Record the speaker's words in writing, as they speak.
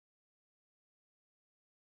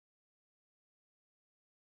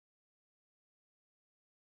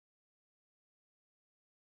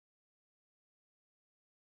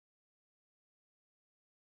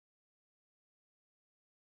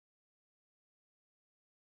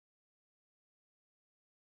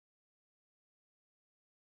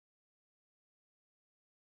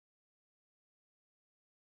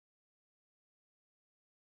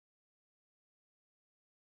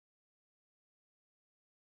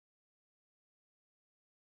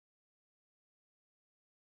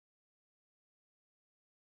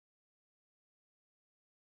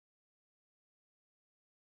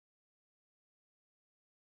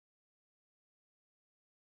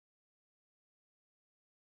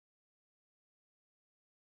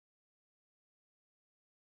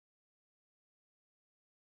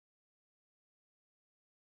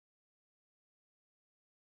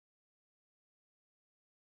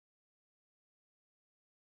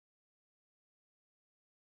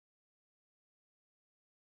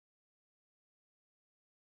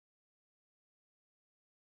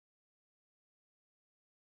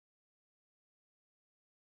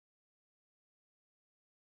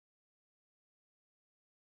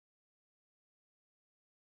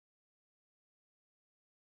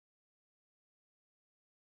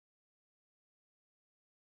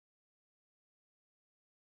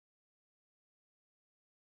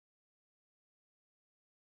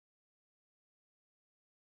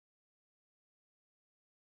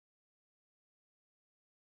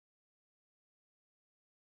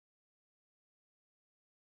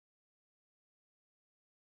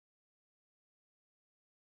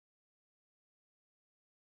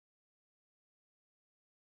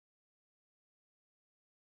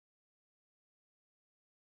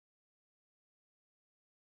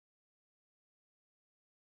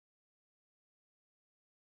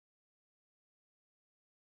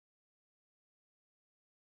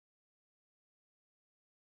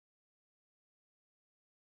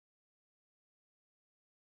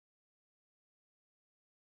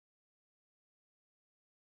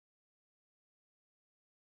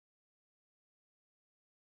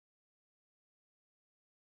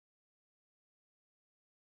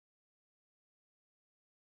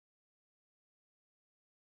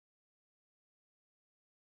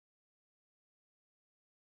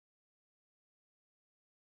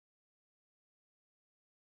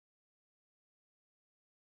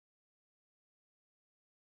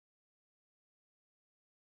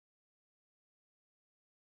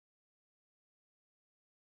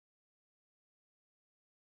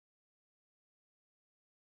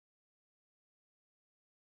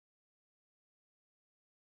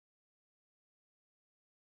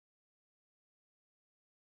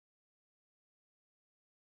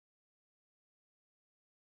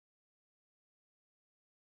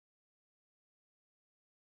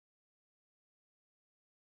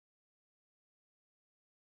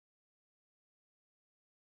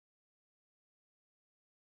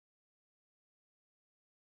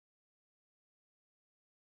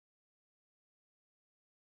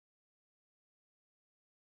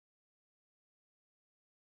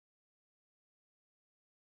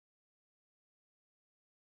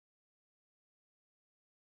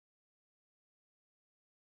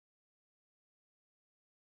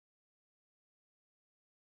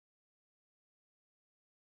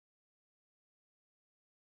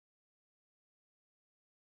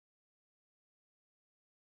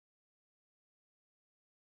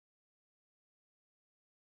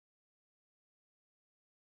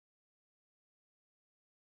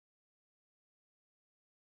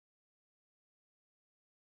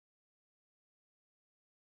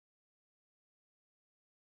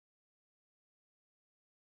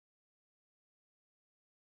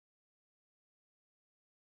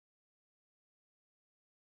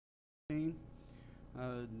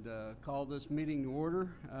I'd call this meeting to order.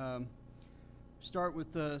 Start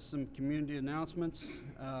with some community announcements.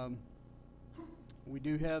 We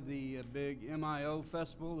do have the big MIO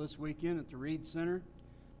festival this weekend at the Reed Center.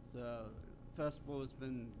 It's a festival that's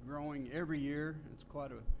been growing every year. It's quite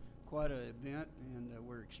an event, and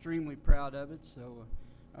we're extremely proud of it. So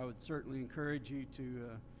I would certainly encourage you to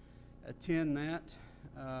attend that.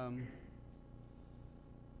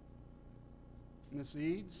 Ms.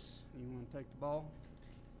 Eads, you want to take the ball?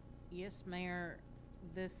 Yes, Mayor.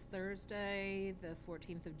 This Thursday, the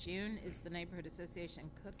 14th of June, is the Neighborhood Association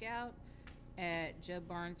Cookout at Joe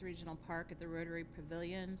Barnes Regional Park at the Rotary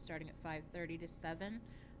Pavilion, starting at 5:30 to 7.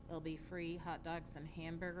 There'll be free hot dogs and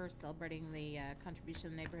hamburgers, celebrating the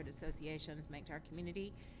contribution the neighborhood associations make to our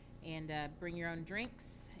community. And bring your own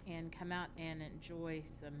drinks and come out and enjoy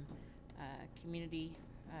some community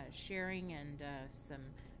sharing and some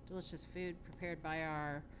delicious food prepared by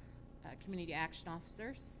our community action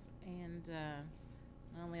officers. And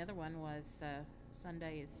the only other one was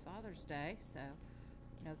Sunday is Father's Day, so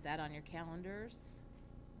note that on your calendars.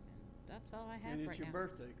 And that's all I have right now. And it's your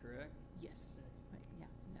birthday, correct? Yes. Yeah,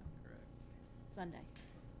 no. Correct. Sunday.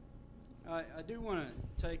 I do want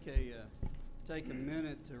to take a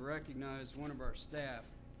minute to recognize one of our staff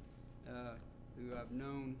who I've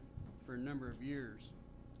known for a number of years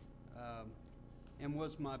and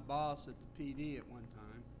was my boss at the PD at one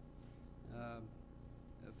time.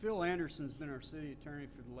 Phil Anderson's been our city attorney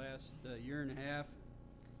for the last year and a half.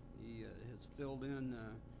 He has filled in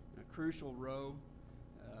a crucial role.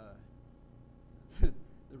 The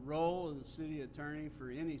role of the city attorney for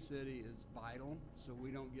any city is vital, so we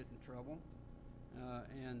don't get in trouble,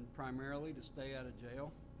 and primarily to stay out of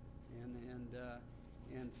jail.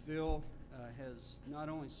 And Phil has not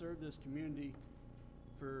only served this community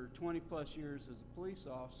for 20 plus years as a police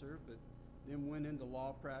officer, but then went into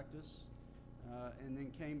law practice, and then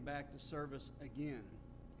came back to service again.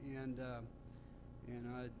 And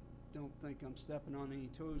I don't think I'm stepping on any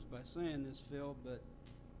toes by saying this, Phil, but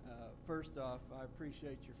first off, I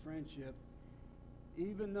appreciate your friendship.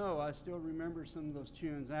 Even though I still remember some of those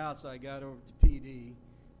tunes outs I got over to PD,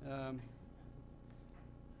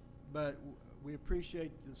 but we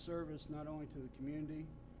appreciate the service not only to the community,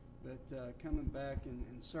 but coming back and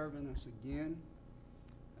serving us again.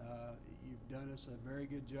 You've done us a very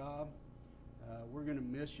good job. We're going to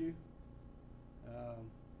miss you,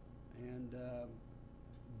 and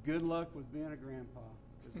good luck with being a grandpa,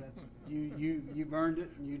 because that's you've earned it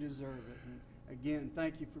and you deserve it. And again,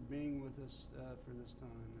 thank you for being with us for this time.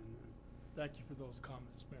 And thank you for those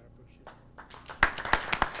comments, Mayor. I appreciate it.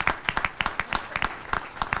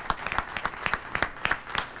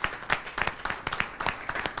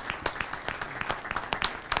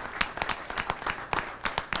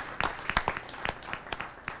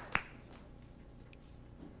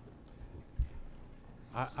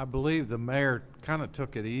 I believe the mayor kind of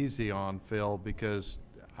took it easy on Phil, because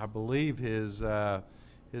I believe his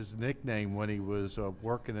nickname when he was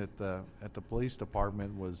working at the police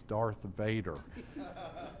department was Darth Vader.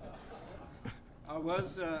 I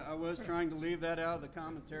was trying to leave that out of the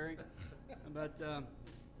commentary, but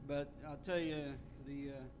I'll tell you,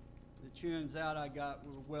 the tunes out I got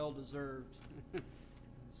were well deserved.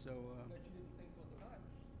 So.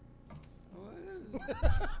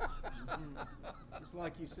 Just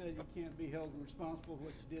like you said, you can't be held responsible for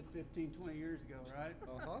what you did 15, 20 years ago, right?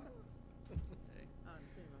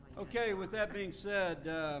 Okay, with that being said,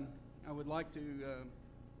 I would like to,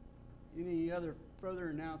 any other further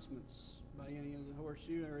announcements by any of the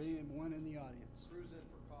Horseshoe or anyone in the audience? Cruising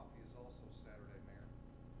for Coffee is also Saturday, Mayor.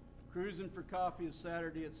 Cruising for Coffee is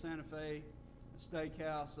Saturday at Santa Fe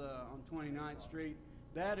Steakhouse on 29th Street.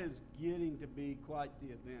 That is getting to be quite the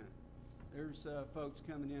event. There's folks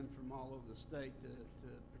coming in from all over the state to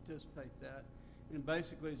participate in that. And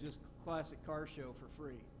basically it's just a classic car show for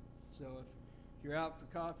free. So if you're out for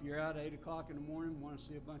coffee, you're out at 8 o'clock in the morning, want to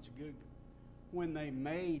see a bunch of good, when they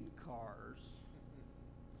made cars,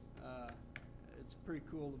 it's pretty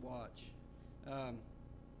cool to watch.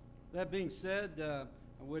 That being said, I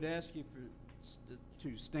would ask you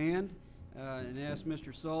to stand and ask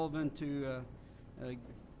Mr. Sullivan to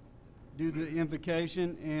do the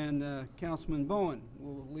invocation, and Councilman Bowen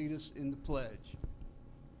will lead us in the pledge.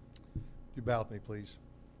 You bow with me, please.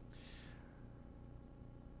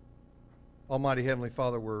 Almighty Heavenly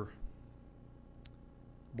Father, we're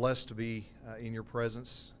blessed to be in your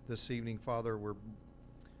presence this evening, Father. We're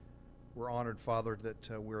honored, Father, that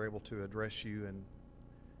we're able to address you and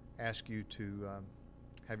ask you to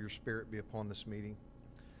have your Spirit be upon this meeting.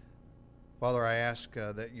 Father, I ask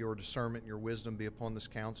that your discernment and your wisdom be upon this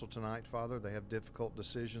council tonight, Father. They have difficult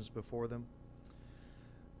decisions before them.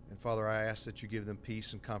 And Father, I ask that you give them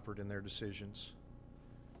peace and comfort in their decisions.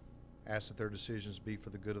 Ask that their decisions be for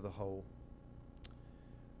the good of the whole.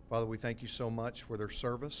 Father, we thank you so much for their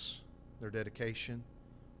service, their dedication,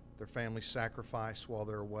 their family sacrifice while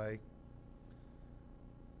they're away.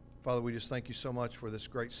 Father, we just thank you so much for this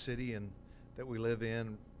great city and that we live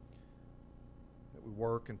in, that we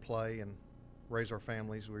work and play and raise our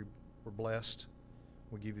families. We're blessed.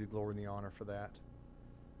 We give you the glory and the honor for that.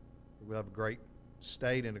 We have a great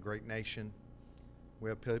state and a great nation.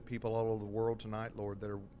 We have people all over the world tonight, Lord,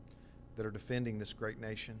 that are defending this great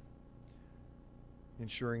nation,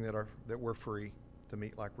 ensuring that we're free to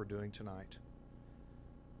meet like we're doing tonight.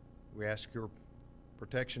 We ask your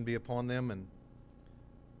protection be upon them, and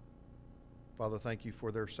Father, thank you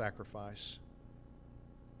for their sacrifice.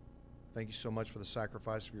 Thank you so much for the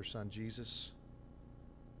sacrifice of your Son, Jesus,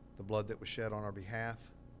 the blood that was shed on our behalf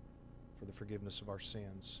for the forgiveness of our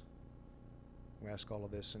sins. We ask all of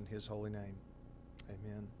this in his holy name.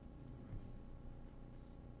 Amen.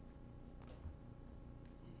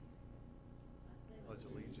 Pledge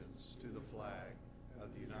allegiance to the flag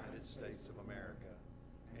of the United States of America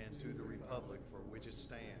and to the republic for which it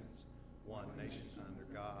stands, one nation under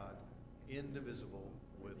God, indivisible,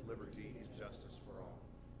 with liberty and justice for all.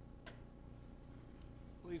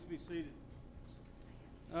 Please be seated.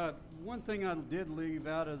 One thing I did leave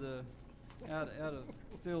out of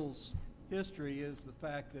Phil's history is the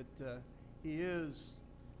fact that he is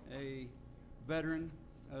a veteran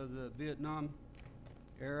of the Vietnam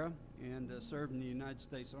era and served in the United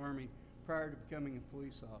States Army prior to becoming a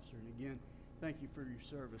police officer. And again, thank you for your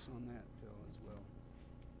service on that, Phil, as well.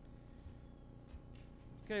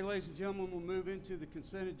 Okay, ladies and gentlemen, we'll move into the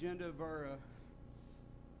consent agenda of our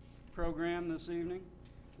program this evening.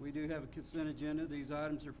 We do have a consent agenda. These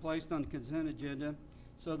items are placed on the consent agenda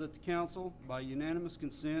so that the council, by unanimous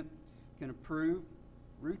consent, can approve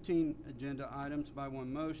routine agenda items by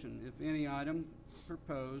one motion. If any item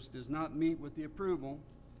proposed does not meet with the approval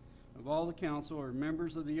of all the council or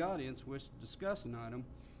members of the audience wish to discuss an item,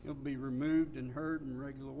 it will be removed and heard in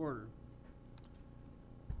regular order.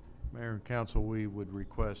 Mayor and council, we would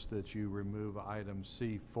request that you remove item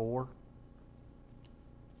C4.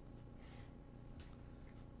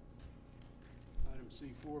 Item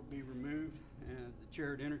C4 be removed, and the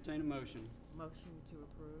chair would entertain a motion. Motion to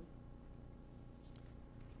approve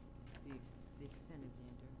the consent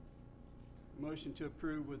agenda Motion to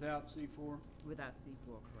approve without C4. without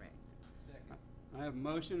C4, correct. I have a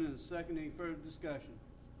motion and a second. Any further discussion?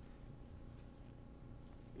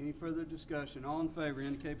 Any further discussion? All in favor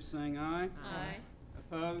indicate by saying aye. Aye.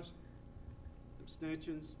 Opposed?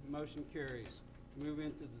 Abstentions? Motion carries. Move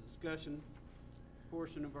into the discussion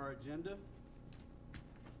portion of our agenda.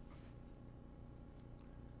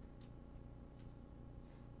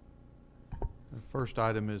 The first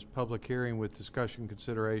item is public hearing with discussion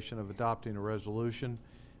consideration of adopting a resolution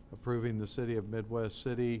approving the City of Midwest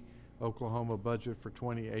City, Oklahoma budget for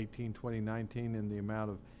 2018-2019 in the amount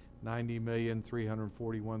of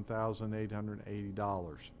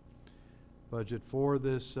 $90,341,880. Budget for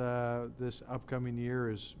this upcoming year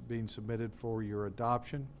is being submitted for your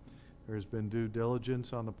adoption. There has been due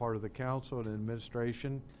diligence on the part of the council and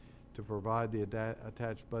administration to provide the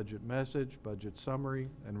attached budget message, budget summary,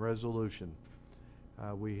 and resolution.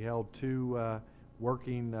 We held two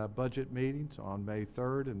working budget meetings on May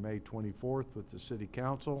 3rd and May 24th with the City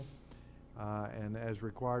Council. And as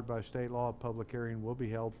required by state law, a public hearing will be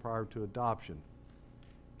held prior to adoption.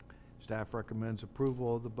 Staff recommends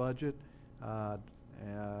approval of the budget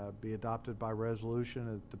be adopted by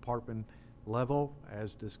resolution at department level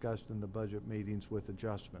as discussed in the budget meetings with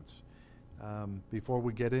adjustments. Before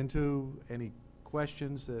we get into any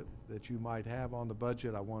questions that you might have on the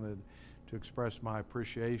budget, I wanted to express my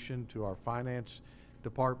appreciation to our finance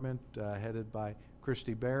department headed by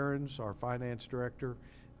Christy Behrens, our finance director.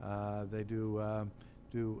 They do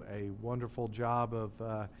a wonderful job of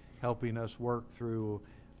helping us work through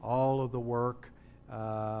all of the work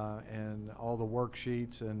and all the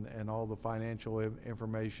worksheets and all the financial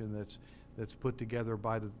information that's put together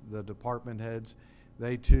by the department heads.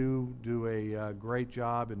 They too do a great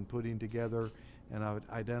job in putting together and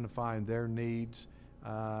identifying their needs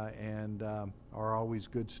and are always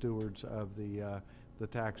good stewards of the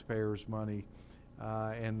taxpayers' money.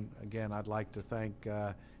 And again, I'd like to thank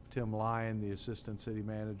Tim Lyon, the assistant city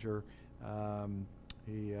manager. I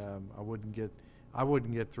wouldn't get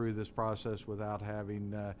through this process without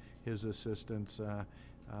having his assistance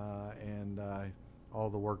and all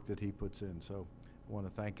the work that he puts in. So I want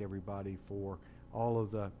to thank everybody for all of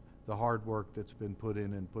the hard work that's been put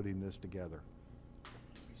in putting this together.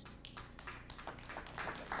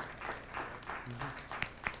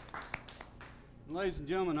 Ladies and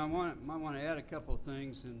gentlemen, might want to add a couple of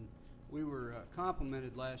things. And we were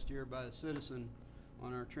complimented last year by the citizen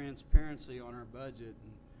on our transparency on our budget.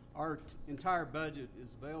 And our entire budget is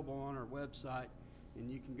available on our website,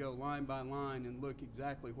 and you can go line by line and look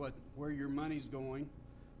exactly where your money's going.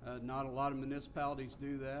 Not a lot of municipalities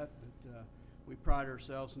do that, but we pride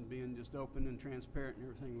ourselves in being just open and transparent in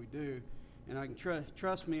everything we do. And I can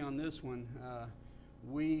trust me on this one.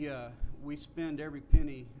 We spend every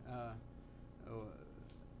penny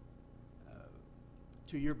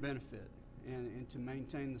to your benefit and to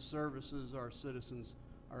maintain the services our citizens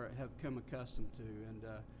have come accustomed to.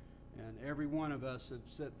 And every one of us have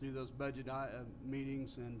sat through those budget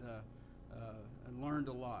meetings and learned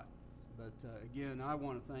a lot. But again, I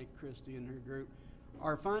want to thank Christy and her group.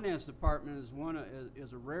 Our finance department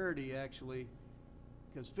is a rarity, actually,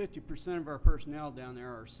 because 50% of our personnel down there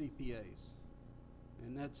are CPAs,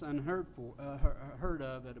 and that's unheard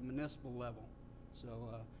of at a municipal level. So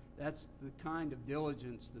that's the kind of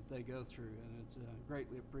diligence that they go through, and it's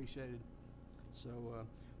greatly appreciated. So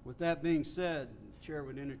with that being said, the chair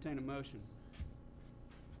would entertain a motion.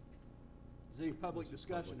 Is there any public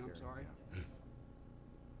discussion? I'm sorry.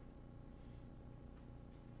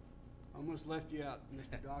 Almost left you out,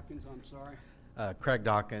 Mr. Dawkins. I'm sorry. Craig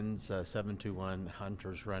Dawkins, 721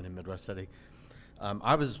 Hunters Run in Midwest City.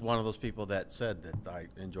 I was one of those people that said that I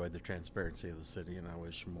enjoyed the transparency of the city, and I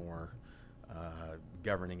wish more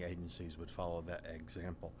governing agencies would follow that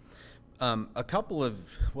example. A couple of,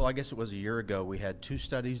 well, I guess it was a year ago, we had two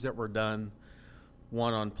studies that were done,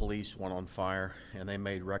 one on police, one on fire, and they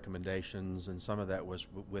made recommendations, and some of that was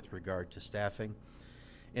with regard to staffing.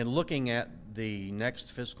 In looking at the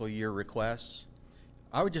next fiscal year requests,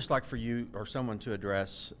 I would just like for you or someone to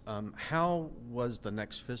address how was the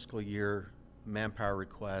next fiscal year manpower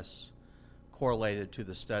requests correlated to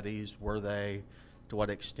the studies? Were they, to what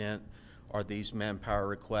extent are these manpower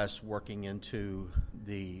requests working into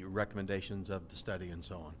the recommendations of the study and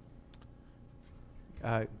so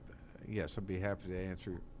on? Yes, I'd be happy to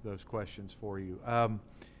answer those questions for you.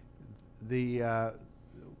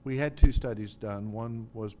 We had two studies done. One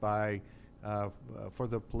was by for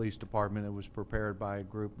the police department. It was prepared by a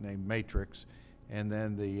group named Matrix, and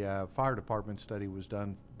then the fire department study was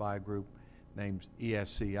done by a group named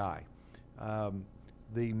ESCI.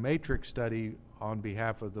 The Matrix study on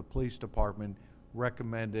behalf of the police department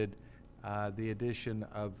recommended the addition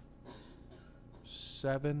of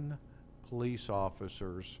 7 police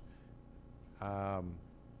officers. Help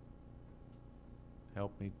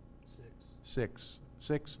me. 6.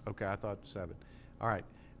 Okay, I thought 7. All right,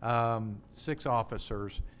 6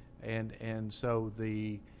 officers, and so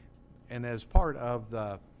and as part of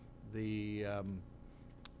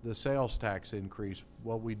the sales tax increase,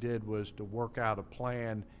 what we did was to work out a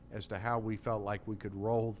plan as to how we felt like we could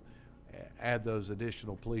add those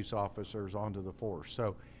additional police officers onto the force.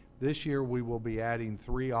 So this year we will be adding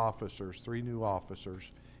 3 new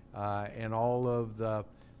officers, and all of the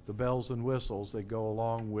bells and whistles that go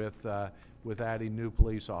along with adding new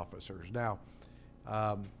police officers. Now,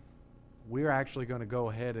 we're actually going to go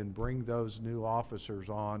ahead and bring those new officers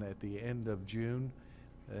on at the end of June.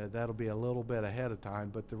 That'll be a little bit ahead of time,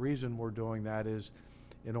 but the reason we're doing that is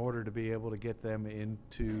in order to be able to get them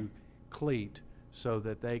into CLEAT so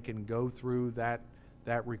that they can go through that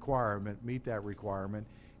requirement, meet that requirement,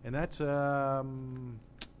 and that's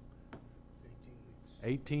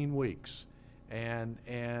 18 weeks. And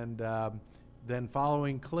then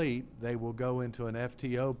following CLEAT, they will go into an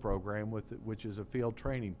FTO program, which is a field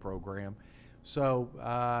training program. So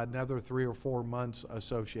another 3 or 4 months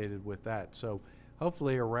associated with that. So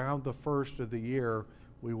hopefully around the first of the year,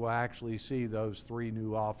 we will actually see those 3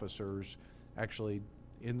 new officers actually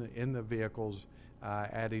in the vehicles,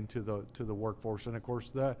 adding to the workforce. And of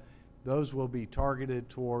course, those will be targeted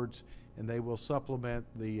towards, and they will supplement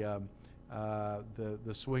the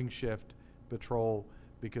swing shift patrol,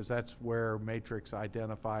 because that's where Matrix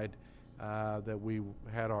identified that we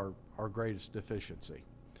had our greatest deficiency.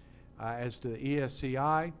 As to the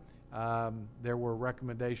ESCI, there were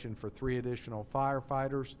recommendations for 3 additional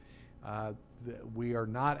firefighters. We are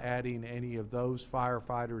not adding any of those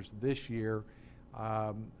firefighters this year.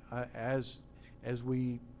 As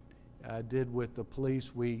we did with the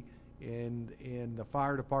police, in the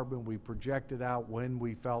fire department, we projected out when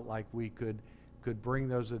we felt like we could bring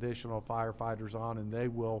those additional firefighters on, and they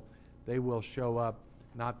will show up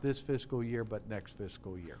not this fiscal year but next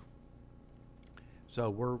fiscal year.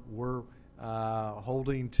 So we're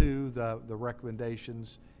holding to the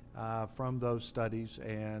recommendations from those studies,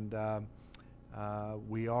 and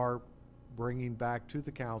we are bringing back to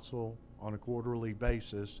the council on a quarterly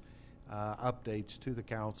basis updates to the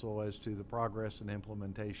council as to the progress and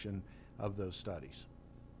implementation of those studies.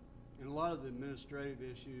 And a lot of the administrative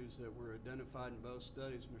issues that were identified in both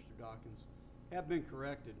studies, Mr. Dawkins, have been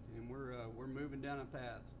corrected, and we're moving down a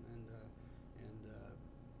path. And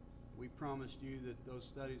we promised you that those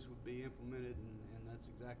studies would be implemented, and that's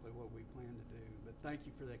exactly what we plan to do. But thank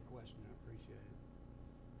you for that question. I appreciate it.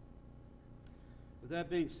 With that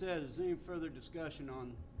being said, is there any further discussion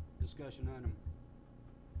on discussion item?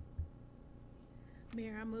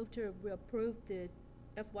 Mayor, I move to approve the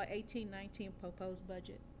FY 18-19 proposed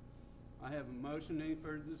budget. I have a motion. Any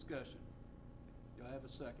further discussion? Do I have a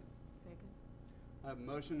second? Second. I have a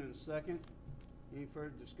motion and a second. Any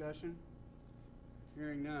further discussion?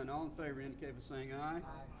 Hearing none. All in favor indicate by saying aye.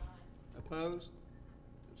 Aye. Opposed?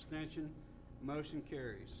 Abstention? Motion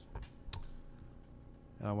carries.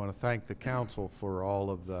 And I want to thank the council for all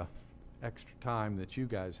of the extra time that you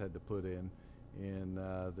guys had to put in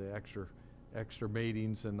the extra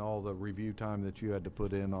meetings and all the review time that you had to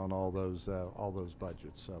put in on all those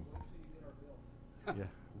budgets. So, yeah,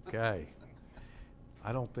 okay.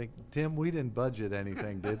 I don't think, Tim, we didn't budget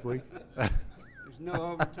anything, did we? There's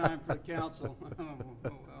no overtime for the council. Oh,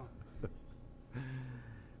 well.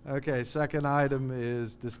 Okay, second item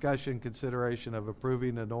is discussion consideration of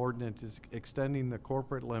approving an ordinance extending the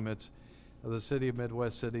corporate limits of the city of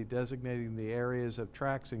Midwest City, designating the areas of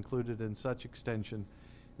tracts included in such extension,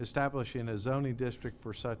 establishing a zoning district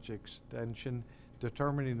for such extension,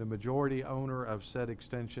 determining the majority owner of said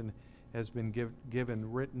extension has been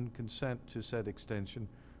given written consent to said extension,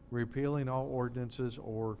 repealing all ordinances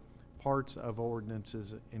or parts of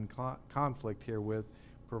ordinances in conflict herewith,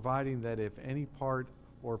 providing that if any part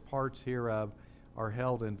or parts hereof are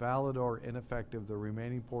held invalid or ineffective, the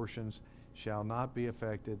remaining portions shall not be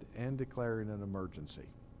affected, and declaring an emergency.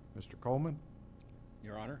 Mr. Coleman?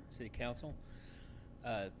 Your Honor, City Council.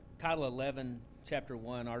 Title 11, Chapter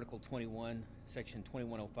 1, Article 21, Section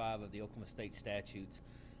 2105 of the Oklahoma State Statutes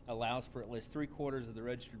allows for at least 3/4 of the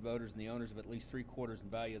registered voters and the owners of at least 3/4 in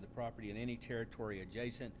value of the property in any territory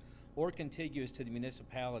adjacent or contiguous to the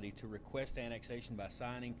municipality to request annexation by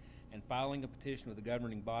signing and filing a petition with the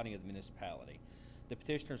governing body of the municipality. The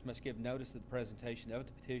petitioners must give notice of the presentation of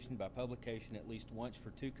the petition by publication at least once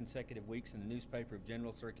for 2 consecutive weeks in the newspaper of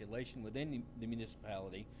general circulation within the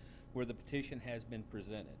municipality where the petition has been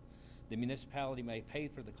presented. The municipality may pay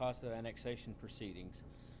for the cost of annexation proceedings.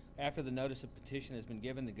 After the notice of petition has been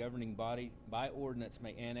given, the governing body, by ordinance,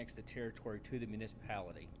 may annex the territory to the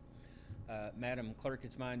municipality. Madam Clerk,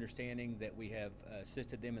 it's my understanding that we have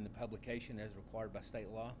assisted them in the publication as required by state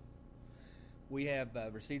law. We have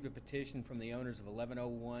received a petition from the owners of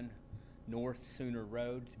 1101 North Sooner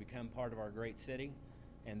Road to become part of our great city,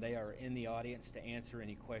 and they are in the audience to answer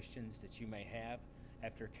any questions that you may have.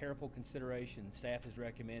 After careful consideration, staff is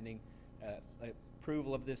recommending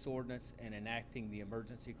approval of this ordinance and enacting the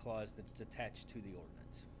emergency clause that's attached to the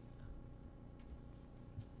ordinance.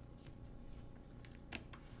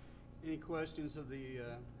 Any questions of the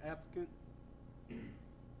applicant?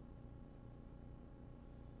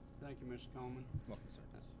 Thank you, Mr. Coleman. Welcome, sir.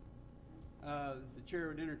 The chair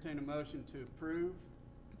would entertain a motion to approve.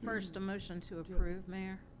 First, a motion to approve,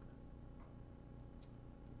 Mayor.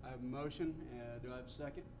 I have a motion. Do I have a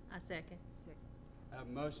second? I second. Second. I have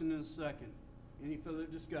a motion and a second. Any further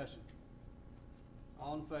discussion?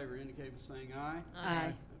 All in favor indicate by saying aye.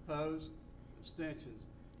 Aye. Opposed? Abstentions?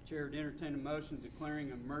 Chair would entertain a motion declaring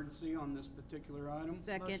an emergency on this particular item.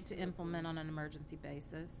 Second, Motion to to implement on an emergency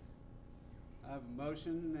basis. I have a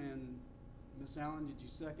motion, and Ms. Allen, did you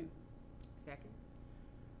second? Second.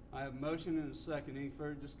 I have a motion and a second. Any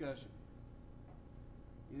further discussion?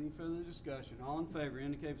 Any further discussion? All in favor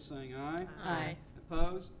indicate by saying aye. Aye.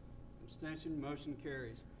 Opposed? Abstention? Motion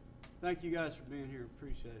carries. Thank you guys for being here.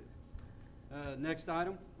 Appreciate it. Next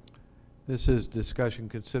item. This is discussion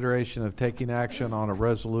consideration of taking action on a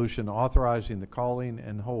resolution authorizing the calling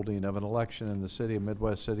and holding of an election in the city of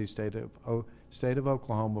Midwest City, state of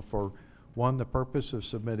Oklahoma for, 1, the purpose of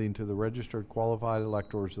submitting to the registered qualified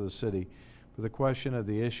electors of the city for the question of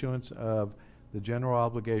the issuance of the general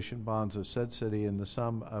obligation bonds of said city in the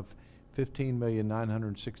sum of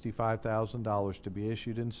 $15,965,000 to be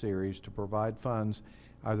issued in series to provide funds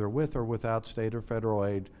either with or without state or federal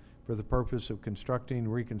aid for the purpose of constructing,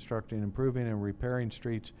 reconstructing, improving, and repairing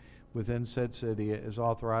streets within said city as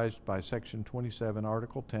authorized by Section 27,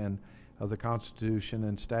 Article 10 of the Constitution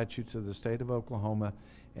and statutes of the state of Oklahoma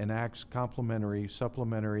and acts complementary,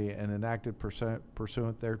 supplementary, and enacted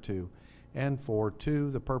pursuant thereto. And 4,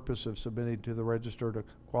 2, the purpose of submitting to the registered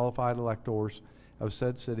qualified electors of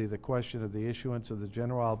said city the question of the issuance of the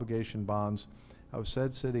general obligation bonds of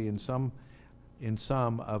said city in in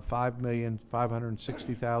sum of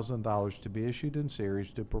 $5,560,000 to be issued in series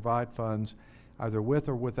to provide funds either with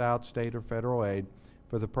or without state or federal aid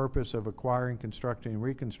for the purpose of acquiring, constructing,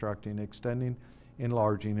 reconstructing, extending,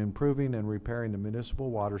 enlarging, improving, and repairing the municipal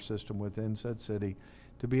water system within said city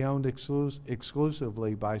to be owned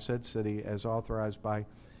exclusively by said city as authorized by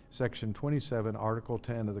Section 27, Article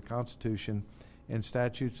 10 of the Constitution and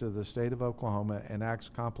statutes of the State of Oklahoma and acts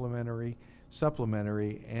complementary,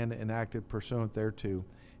 supplementary, and enacted pursuant thereto.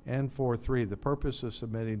 And for 3, the purpose of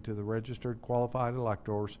submitting to the registered qualified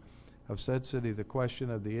electors of said city the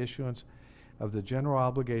question of the issuance of the general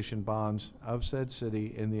obligation bonds of said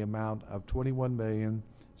city in the amount of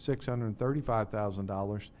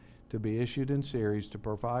 $21,635,000 to be issued in series to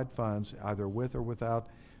provide funds either with or without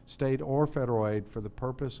state or federal aid for the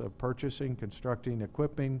purpose of purchasing, constructing,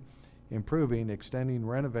 equipping, improving, extending,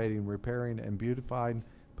 renovating, repairing, and beautifying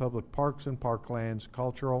public parks and parklands,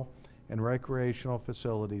 cultural and recreational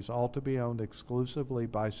facilities, all to be owned exclusively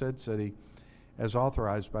by said city as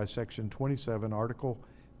authorized by Section 27, Article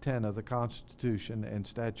 10 of the Constitution and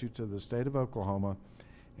statutes of the State of Oklahoma,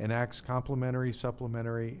 and acts complementary,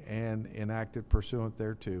 supplementary, and enacted pursuant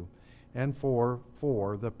thereto. And for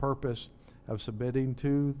the purpose of submitting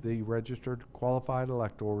to the registered qualified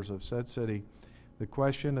electors of said city the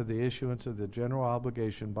question of the issuance of the general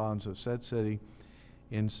obligation bonds of said city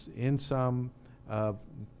in sum of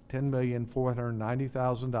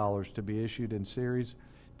 $10,490,000 to be issued in series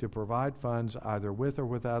to provide funds either with or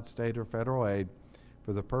without state or federal aid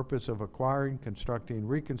for the purpose of acquiring, constructing,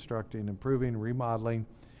 reconstructing, improving, remodeling,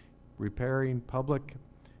 repairing public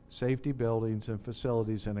safety buildings and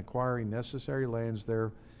facilities, and acquiring necessary lands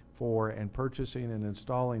therefore, and purchasing and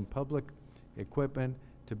installing public equipment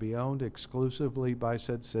to be owned exclusively by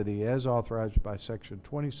said city as authorized by Section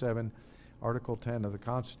 27, Article 10 of the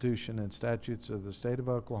Constitution and statutes of the State of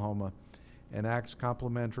Oklahoma, and acts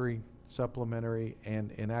complementary, supplementary,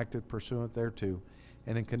 and enacted pursuant thereto,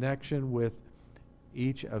 and in connection with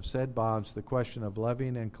each of said bonds, the question of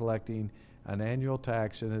levying and collecting an annual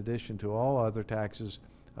tax in addition to all other taxes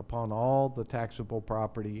upon all the taxable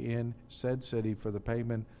property in said city for the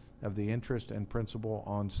payment of the interest and principal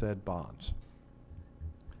on said bonds.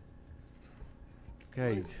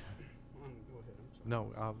 Okay. Go ahead, I'm sorry.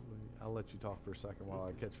 No, I'll let you talk for a second while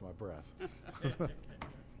I catch my breath.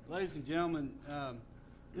 Ladies and gentlemen,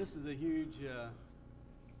 this is a huge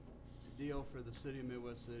deal for the city of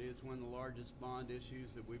Midwest City. It's one of the largest bond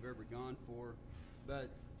issues that we've ever gone for. But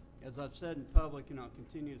as I've said in public, and I'll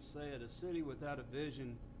continue to say it, a city without a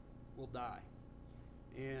vision will die.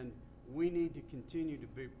 And we need to continue to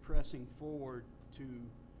be pressing forward to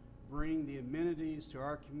bring the amenities to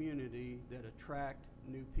our community that attract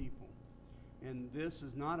new people. And this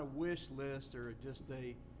is not a wish list or just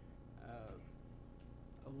a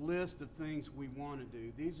list of things we want to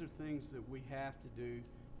do. These are things that we have to do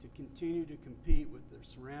to continue to compete with the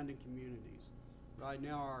surrounding communities. Right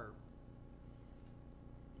now, our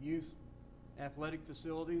youth athletic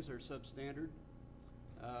facilities are substandard.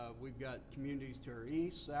 We've got communities to our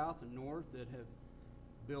east, south, and north that have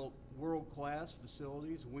built world-class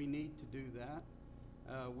facilities. We need to do that.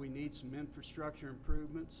 We need some infrastructure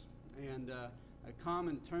improvements. And a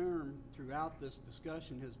common term throughout this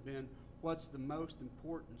discussion has been, what's the most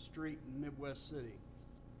important street in Midwest City?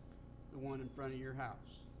 The one in front of your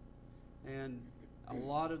house. And a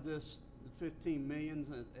lot of this, the $15 million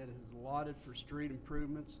that is allotted for street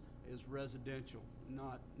improvements is residential,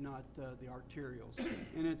 not the arterials,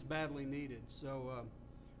 and it's badly needed. So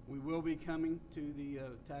we will be coming to the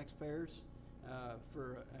taxpayers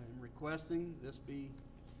for requesting this be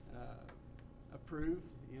approved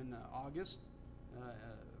in August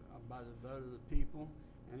by the vote of the people.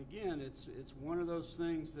 And again, it's one of those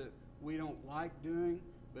things that we don't like doing,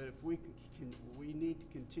 but if we we need to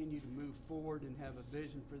continue to move forward and have a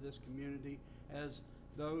vision for this community, as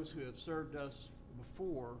those who have served us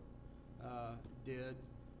before did,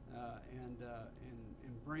 and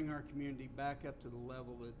bring our community back up to the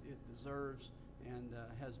level that it deserves and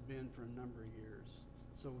has been for a number of years.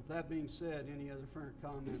 So with that being said, any other further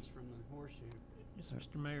comments from the Horseshoe? Yes,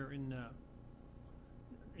 Mr. Mayor, and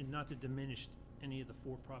not to diminish any of the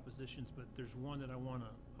 4 propositions, but there's one that I wanna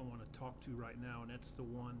talk to right now, and that's the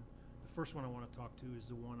first one I wanna talk to is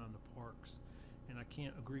the one on the parks. And I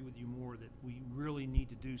can't agree with you more that we really need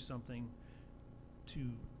to do something to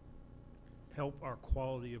help our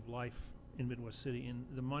quality of life in Midwest City, and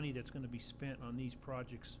the money that's gonna be spent on these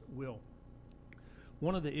projects will.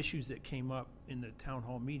 One of the issues that came up in the town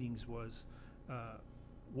hall meetings was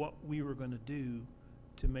what we were gonna do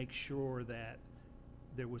to make sure that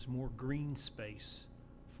there was more green space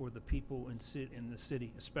for the people in the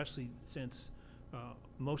city, especially since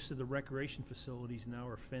Most of the recreation facilities now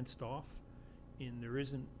are fenced off, and there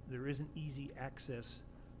isn't easy access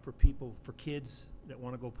for people, for kids that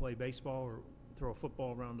want to go play baseball or throw a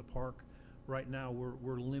football around the park. Right now,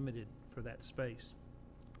 we're limited for that space.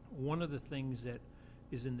 One of the things that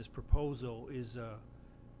is in this proposal is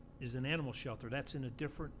an animal shelter. That's in a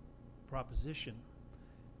different proposition,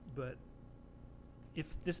 but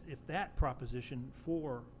if that Proposition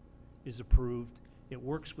 4 is approved, it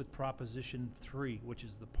works with Proposition 3, which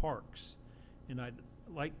is the parks. And I'd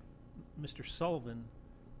like Mr. Sullivan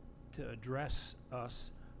to address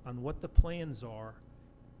us on what the plans are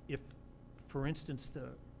if, for instance,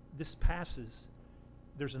 this passes.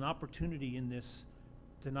 There's an opportunity in this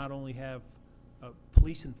to not only have a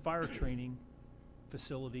police and fire training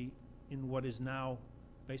facility in what is now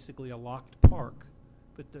basically a locked park,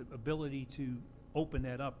 but the ability to open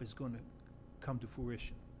that up is going to come to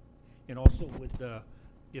fruition. And also with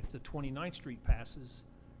if the 29th Street passes,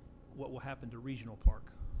 what will happen to Regional Park?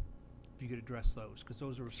 If you could address those, because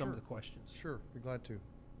those are some of the questions. Sure, be glad to.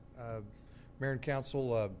 Mayor and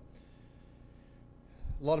Council, a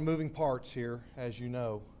lot of moving parts here, as you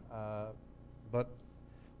know, but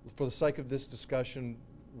for the sake of this discussion,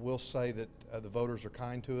 we'll say that the voters are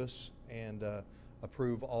kind to us and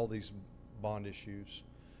approve all these bond issues.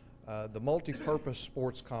 The multi-purpose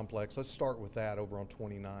sports complex, let's start with that over on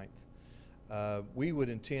 29th. We would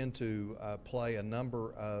intend to play a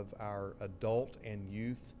number of our adult and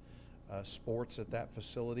youth sports at that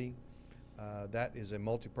facility. That is a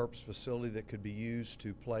multi-purpose facility that could be used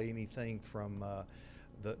to play anything from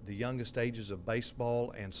the youngest ages of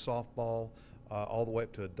baseball and softball all the way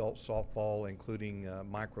up to adult softball, including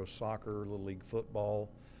micro soccer, Little League football,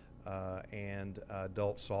 and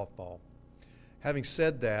adult softball. Having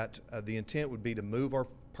said that, the intent would be to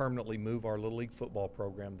permanently move our Little League football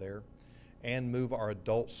program there and move our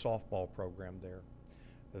adult softball program there.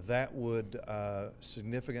 That would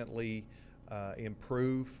significantly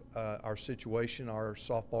improve our situation. Our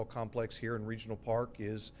softball complex here in Regional Park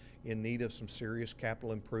is in need of some serious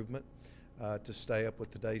capital improvement to stay up with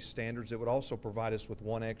today's standards. It would also provide us with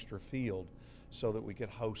one extra field so that we could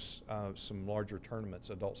host some larger tournaments,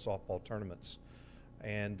 adult softball tournaments.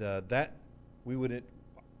 And that we would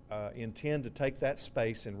intend to take that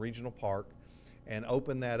space in Regional Park and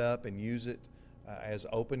open that up and use it as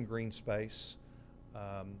open green space.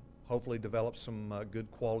 Hopefully develop some good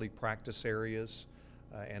quality practice areas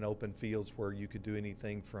and open fields where you could do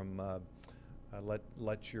anything from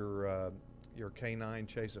let your canine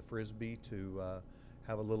chase a frisbee to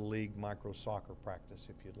have a Little League micro soccer practice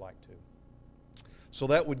if you'd like to. So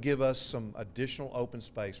that would give us some additional open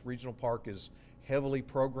space. Regional Park is heavily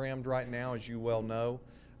programmed right now, as you well know,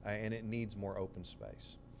 and it needs more open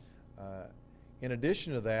space. In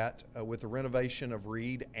addition to that, with the renovation of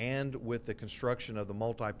Reed and with the construction of the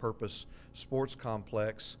multi-purpose sports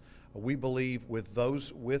complex, we believe with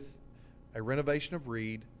a renovation of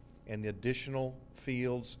Reed and the additional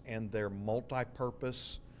fields and their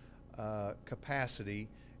multi-purpose capacity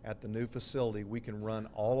at the new facility, we can run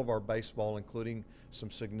all of our baseball, including some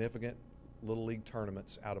significant Little League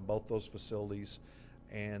tournaments, out of both those facilities,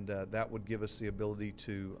 and that would give us the ability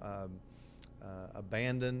to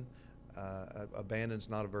abandon's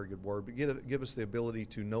not a very good word, but give us the ability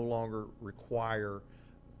to no longer require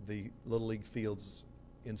the Little League fields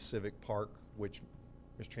in Civic Park, which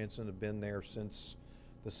Mr. Henson have been there since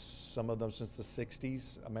some of them since the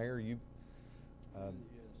 60s. Mayor, you? Yes,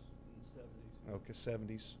 in the 70s. Okay,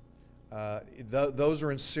 70s. Those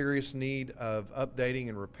are in serious need of updating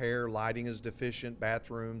and repair. Lighting is deficient,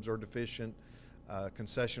 bathrooms are deficient,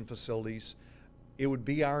 concession facilities. It would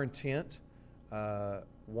be our intent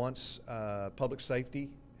once public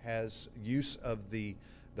safety has use of the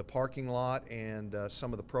parking lot and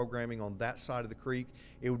some of the programming on that side of the creek,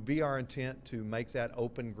 it would be our intent to make that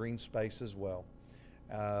open green space as well.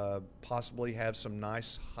 Possibly have some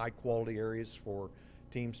nice high quality areas for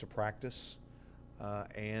teams to practice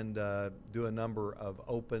and do a number of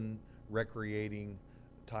open recreating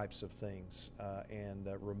types of things and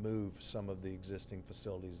remove some of the existing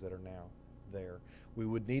facilities that are now there. We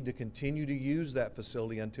would need to continue to use that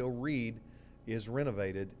facility until Reed is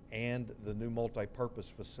renovated and the new multi-purpose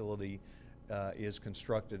facility is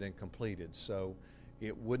constructed and completed. So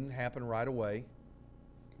it wouldn't happen right away.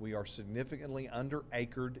 We are significantly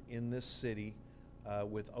under-acred in this city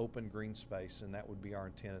with open green space, and that would be our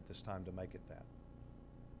intent at this time to make it that.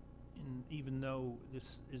 And even though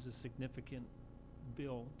this is a significant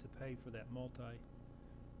bill to pay for that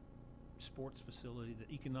multi-sports facility,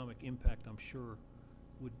 the economic impact, I'm sure,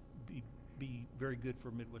 would be very good for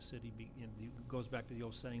Midwest City. And it goes back to the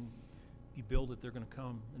old saying, if you build it, they're going to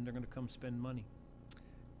come, and they're going to come spend money.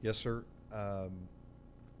 Yes, sir.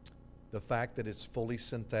 The fact that it's fully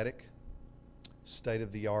synthetic,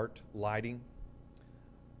 state-of-the-art lighting,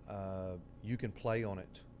 you can play on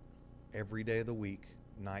it every day of the week,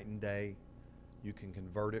 night and day. You can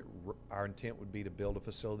convert it. Our intent would be to build a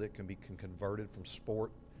facility that can be converted from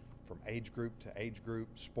sport, from age group to age group,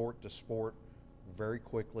 sport to sport, very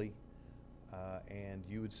quickly, and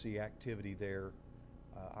you would see activity there.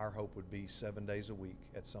 Our hope would be 7 days a week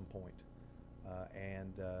at some point,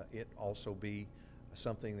 and it also be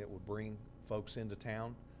something that would bring folks into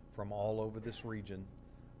town from all over this region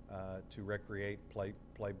to recreate, play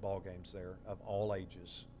ball games there of all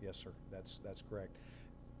ages. Yes, sir. That's correct.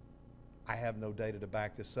 I have no data to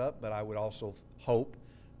back this up, but I would also hope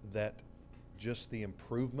that just the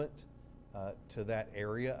improvement to that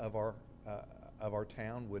area of our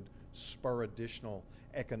town would spur additional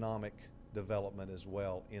economic development as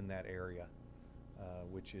well in that area,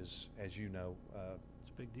 which is, as you know,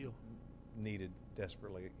 It's a big deal. needed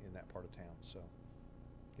desperately in that part of town. So,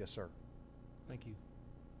 yes, sir. Thank you.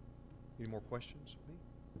 Any more questions? Me?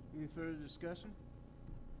 Any further discussion?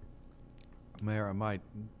 Mayor, I might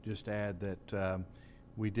just add that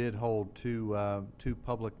we did hold two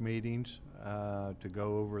public meetings to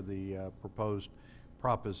go over the proposed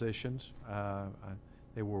propositions.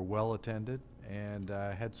 They were well attended and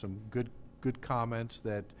had some good comments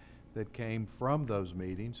that came from those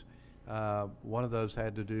meetings. One of those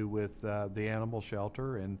had to do with the animal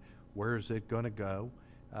shelter and where is it going to go.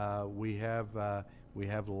 We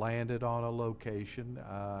have landed on a location.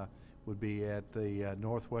 Would be at the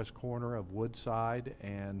northwest corner of Woodside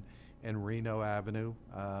and Reno Avenue,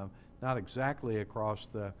 not exactly across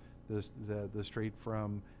the street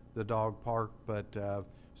from the dog park, but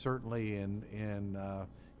certainly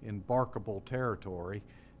in barkable territory.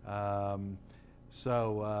 And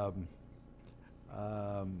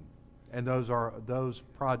those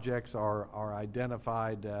projects are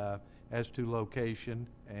identified as to location,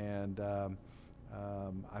 and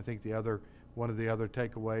I think one of the other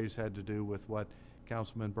takeaways had to do with what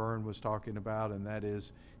Councilman Byrne was talking about, and that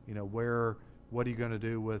is, what are you going to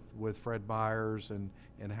do with Fred Myers, and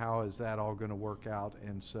how is that all going to work out?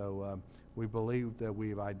 And so we believe that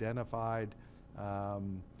we've identified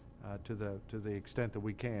to the extent that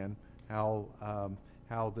we can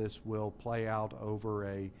how this will play out over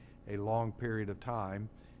a long period of time.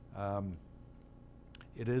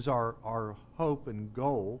 It is our hope and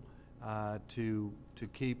goal to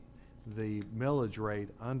keep the millage rate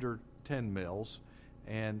under 10 mills,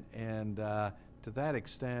 and to that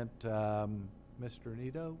extent, Mr.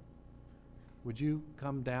 Nito, would you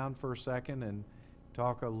come down for a second and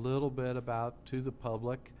talk a little bit to the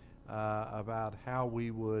public about how we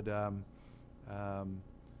would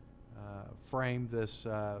frame this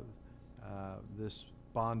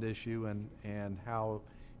bond issue and how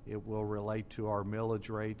it will relate to our millage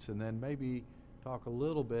rates, and then maybe talk a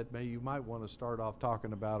little bit, you might want to start off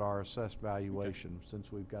talking about our assessed valuation,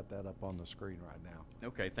 since we've got that up on the screen right now.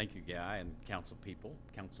 Okay, thank you, Guy, and council people,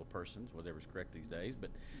 council persons, whatever's correct these days. But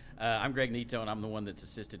I'm Greg Nito, and I'm the one that's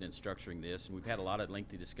assisted in structuring this, and we've had a lot of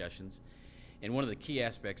lengthy discussions. And one of the key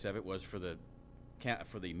aspects of it was for the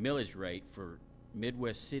millage rate for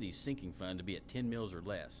Midwest City's sinking fund to be at 10 mills or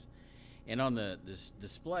less. And on this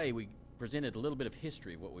display, we presented a little bit of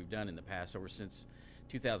history of what we've done in the past since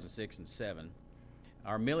 2006 and 7.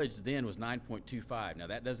 Our millage then was 9.25. Now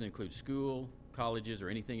that doesn't include school, colleges, or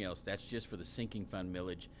anything else. That's just for the sinking fund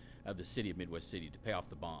millage of the city of Midwest City to pay off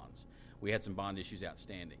the bonds. We had some bond issues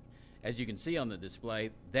outstanding. As you can see on the display,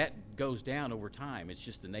 that goes down over time. It's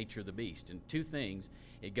just the nature of the beast. And two things,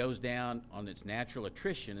 it goes down on its natural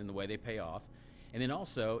attrition in the way they pay off. And then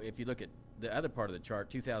also, if you look at the other part of the chart,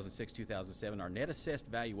 2006, 2007, our net assessed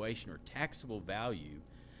valuation or taxable value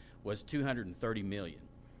was $230 million.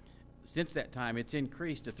 Since that time, it's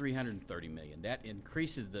increased to $330 million. That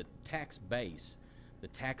increases the tax base, the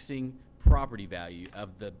taxing property value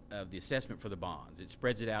of the assessment for the bonds. It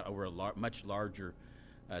spreads it out over a much larger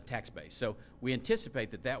tax base. So we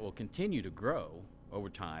anticipate that will continue to grow over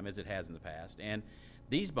time as it has in the past. And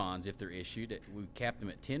these bonds, if they're issued, we cap them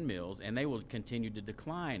at 10 mills, and they will continue to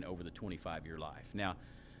decline over the 25-year life. Now,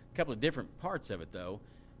 a couple of different parts of it, though.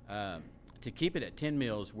 To keep it at 10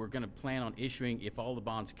 mills, we're going to plan on issuing, if all the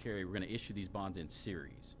bonds carry, we're going to issue these bonds in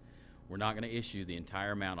series. We're not going to issue the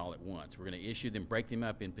entire amount all at once. We're going to issue them, break them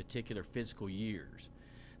up in particular fiscal years.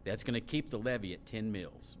 That's going to keep the levy at 10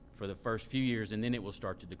 mills for the first few years, and then it will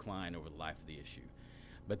start to decline over the life of the issue.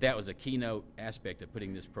 But that was a keynote aspect of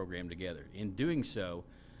putting this program together. In doing so,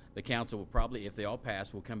 the council will probably, if they all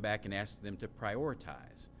pass, will come back and ask them to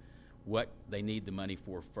prioritize. what they need the money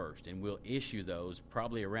for first. And we'll issue those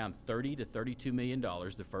probably around $30 to $32 million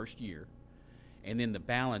the first year, and then the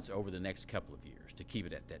balance over the next couple of years to keep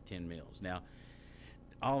it at that 10 mils. Now,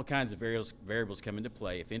 all kinds of variables come into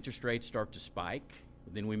play. If interest rates start to spike,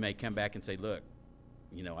 then we may come back and say, look,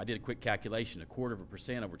 you know, I did a quick calculation.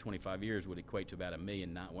 0.25% over 25 years would equate to about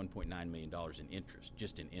 $1.9 million in interest,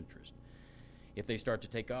 just in interest. If they start to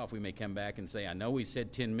take off, we may come back and say, I know we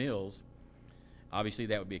said 10 mils. Obviously,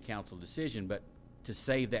 that would be a council decision, but to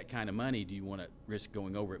save that kind of money, do you want to risk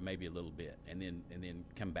going over it maybe a little bit and then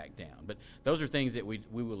come back down? But those are things that we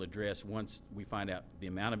will address once we find out the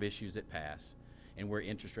amount of issues that pass and where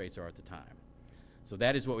interest rates are at the time. So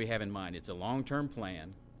that is what we have in mind. It's a long-term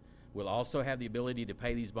plan. We'll also have the ability to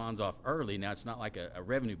pay these bonds off early. Now, it's not like a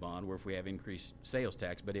revenue bond where if we have increased sales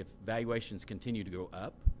tax, but if valuations continue to go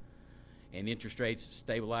up and interest rates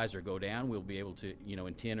stabilize or go down, we'll be able to, you know,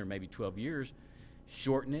 in 10 or maybe 12 years,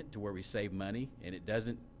 shorten it to where we save money, and it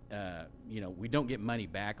doesn't, you know, we don't get money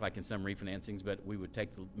back like in some refinancings, but we would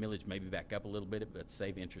take the millage maybe back up a little bit, but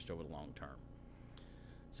save interest over the long term.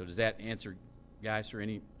 So does that answer, guys, or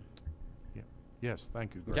any? Yeah. Yes,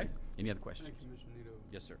 thank you, Greg. Okay. Any other questions? Thank you, Mr. Nito.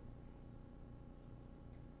 Yes, sir.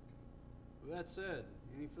 With that said,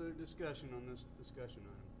 any further discussion on this discussion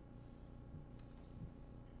item?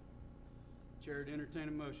 Chair to entertain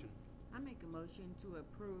a motion. I make a motion to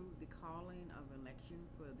approve the calling of election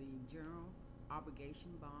for the general obligation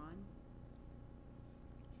bond.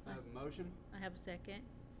 I have a motion. I have a second.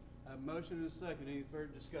 I have a motion and a second. Any further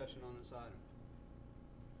discussion on this item?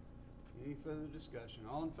 Any further discussion?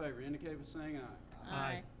 All in favor indicate by saying aye.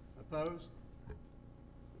 Aye. Opposed?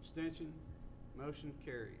 Abstention? Motion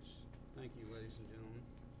carries. Thank you, ladies and gentlemen.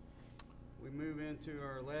 We move into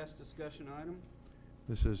our last discussion item.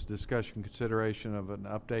 This is discussion consideration of an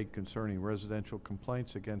update concerning residential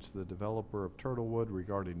complaints against the developer of Turtlewood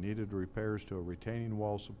regarding needed repairs to a retaining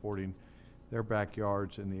wall supporting their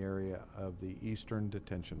backyards in the area of the eastern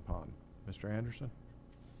detention pond. Mr. Anderson?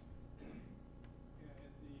 Yeah,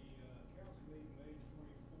 at the council meeting May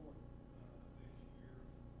 24th this year,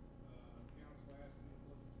 council asked me to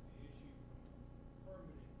look into the issue from a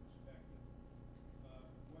permitting perspective,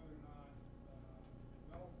 whether or not the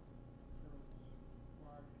developer of Turtlewood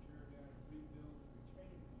required to tear down and rebuild the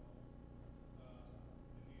retaining wall in the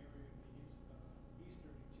area of the eastern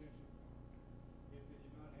detention pond if they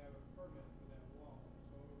did not have a permit for that wall.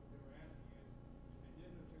 So what they were asking is, if they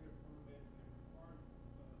didn't obtain a permit and required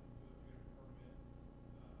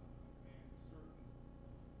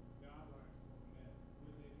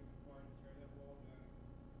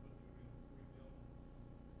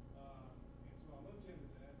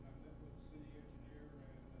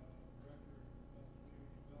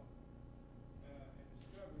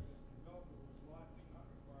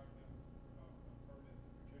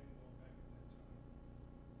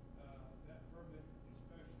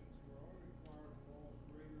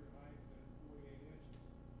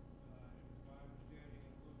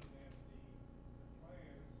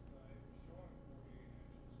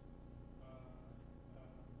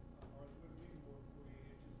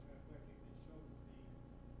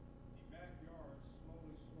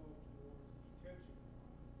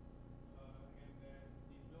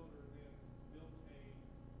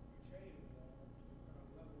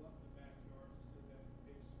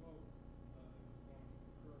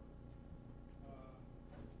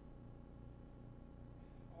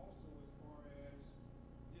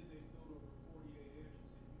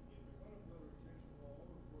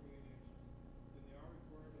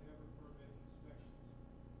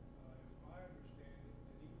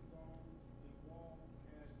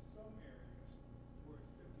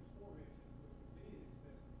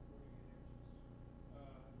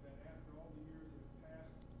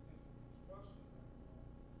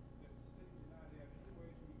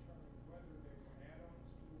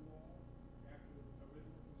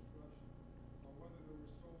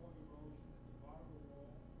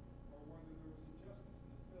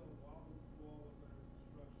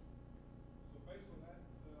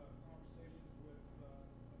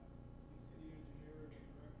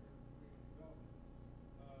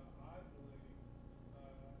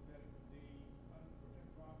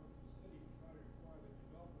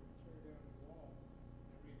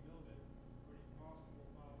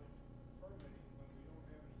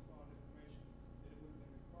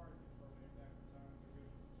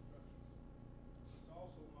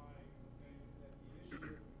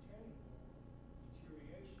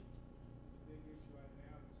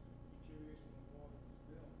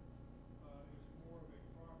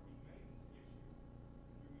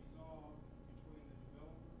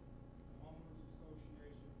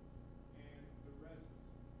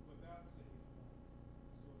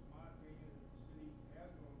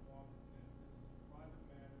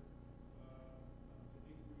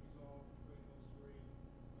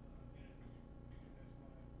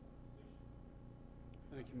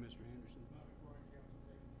you, Mr. Anderson. not requiring council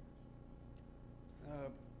taking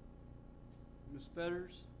minutes. Ms.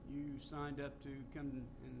 Fetters, you signed up to come and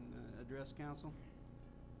address council?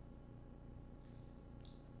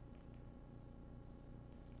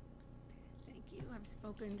 Thank you. I've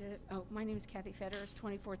spoken to, my name is Kathy Fetters,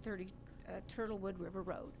 2430 Turtlewood River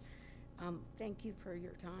Road. Thank you for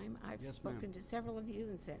your time. I've Yes, ma'am. spoken to several of you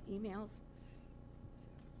and sent emails.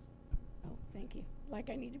 Oh, thank you.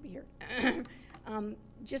 Like I need to be here.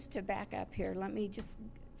 Just to back up here, let me just,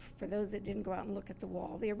 for those that didn't go out and look at the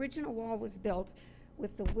wall, the original wall was built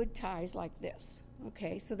with the wood ties like this,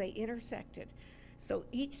 okay? So they intersected. So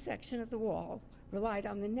each section of the wall relied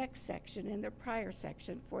on the next section and the prior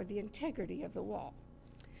section for the integrity of the wall.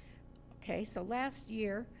 Okay, so last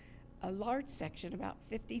year, a large section, about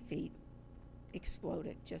 50 feet,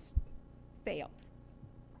 exploded, just failed.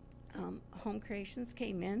 Home Creations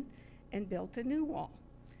came in and built a new wall,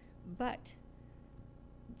 but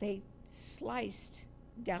they sliced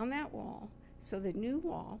down that wall so the new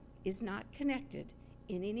wall is not connected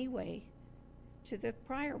in any way to the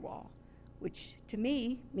prior wall, which to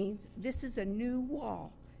me means this is a new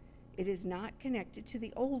wall. It is not connected to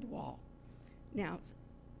the old wall. Now,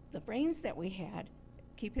 the rains that we had,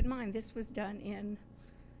 keep in mind this was done in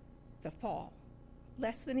the fall,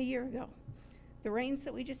 less than a year ago. The rains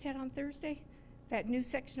that we just had on Thursday, that new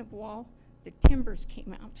section of wall, the timbers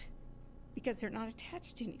came out because they're not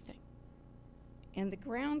attached to anything. And the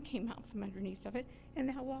ground came out from underneath of it, and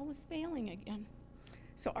that wall is failing again.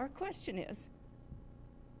 So our question is,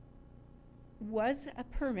 was a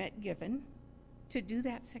permit given to do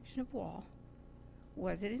that section of wall?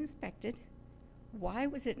 Was it inspected? Why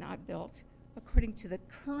was it not built according to the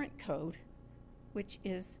current code, which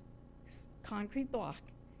is concrete block?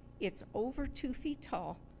 It's over 2 feet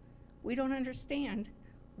tall. We don't understand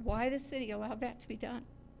why the city allowed that to be done.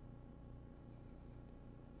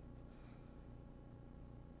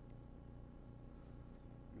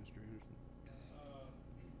 Mr. Anderson?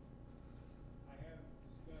 I have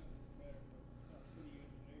discussed this matter with our city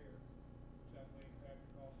engineer, which I think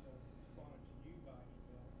Patrick also responded to you by email,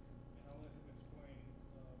 and I'll let him explain,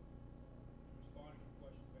 responding to the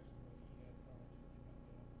question basically what he has knowledge about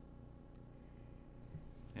that.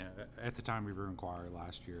 Yeah, at the time we were inquired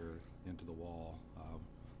last year into the wall,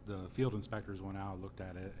 the field inspectors went out, looked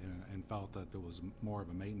at it, and felt that there was more of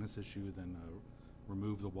a maintenance issue than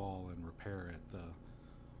remove the wall and repair it. The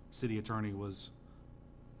city attorney was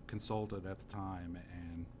consulted at the time,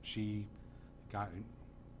 and she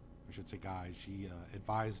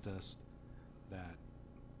advised us that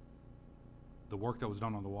the work that was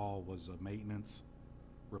done on the wall was a maintenance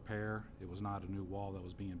repair. It was not a new wall that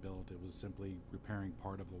was being built. It was simply repairing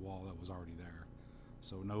part of the wall that was already there.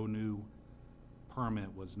 So no new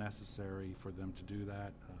permit was necessary for them to do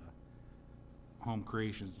that. Home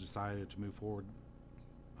Creations decided to move forward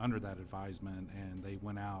under that advisement, and they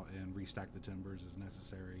went out and restacked the timbers as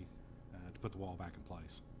necessary to put the wall back in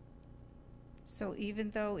place. So even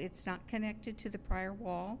though it's not connected to the prior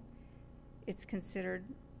wall, it's considered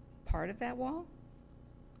part of that wall?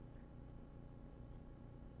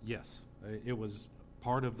 Yes, it was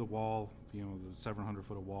part of the wall, you know, the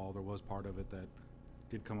 700-foot of wall. There was part of it that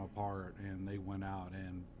did come apart, and they went out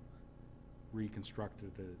and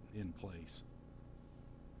reconstructed it in place.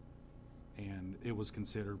 And it was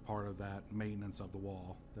considered part of that maintenance of the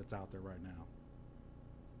wall that's out there right now.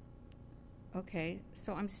 Okay,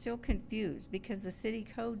 so I'm still confused because the city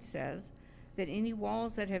code says that any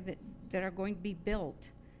walls that are going to be built,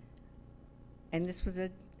 and this was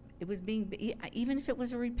even if it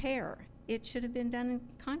was a repair, it should have been done in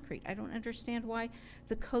concrete. I don't understand why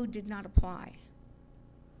the code did not apply.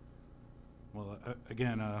 Well,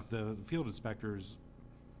 again, the field inspectors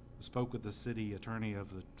spoke with the city attorney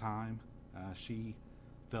of the time. She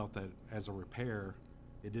felt that as a repair,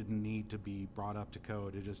 it didn't need to be brought up to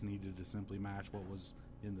code. It just needed to simply match what was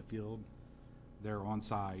in the field there on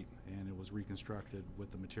site, and it was reconstructed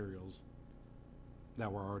with the materials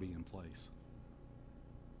that were already in place.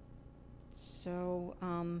 So,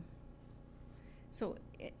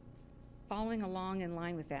 following along in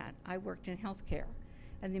line with that, I worked in healthcare,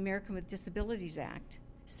 and the American with Disabilities Act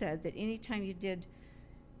said that anytime you did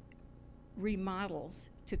remodels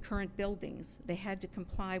to current buildings, they had to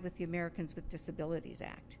comply with the Americans with Disabilities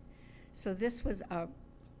Act. So this was a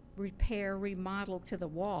repair, remodel to the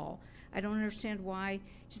wall. I don't understand why,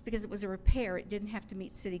 just because it was a repair, it didn't have to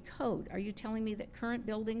meet city code. Are you telling me that current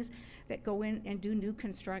buildings that go in and do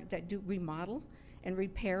that do remodel and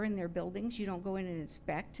repair in their buildings, you don't go in and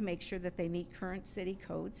inspect to make sure that they meet current city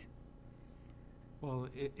codes? Well,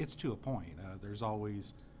 it's to a point. There's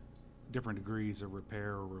always different degrees of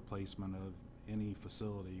repair or replacement of any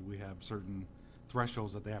facility. We have certain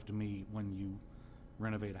thresholds that they have to meet when you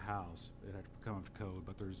renovate a house. It has to come up to code,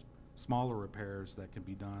 but there's smaller repairs that can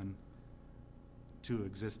be done to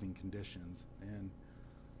existing conditions. And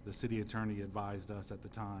the city attorney advised us at the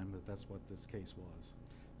time that that's what this case was.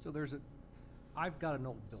 So I've got an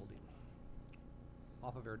old building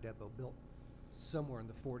off of Air Depot, built somewhere in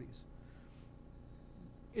the 40s.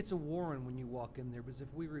 It's a warren when you walk in there, because if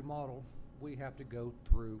we remodel, we have to go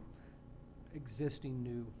through existing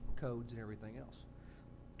new codes and everything else.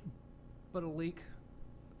 But a leak,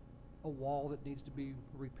 a wall that needs to be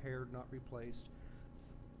repaired, not replaced,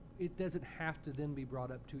 it doesn't have to then be brought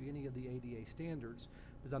up to any of the ADA standards,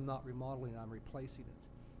 because I'm not remodeling, I'm replacing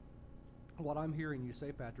it. What I'm hearing you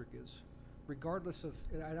say, Patrick, is regardless of,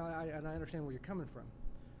 and I understand where you're coming from,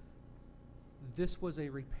 this was a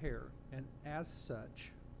repair, and as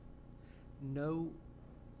such, no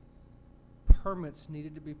permits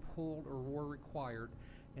needed to be pulled or were required,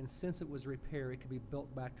 and since it was repair, it could be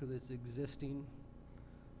built back to this existing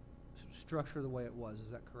structure the way it was. Is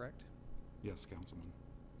that correct? Yes, Councilman.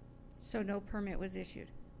 So no permit was issued?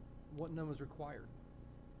 What none was required?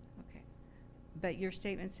 Okay. But your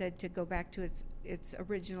statement said to go back to its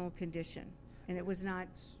original condition, and it was not,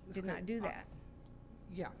 did not do that.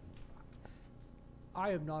 Yeah.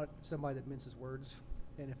 I am not somebody that minces words,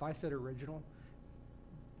 and if I said original,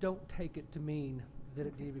 don't take it to mean that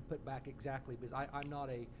it needed to be put back exactly, because I'm not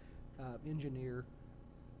a engineer.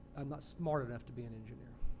 I'm not smart enough to be an engineer.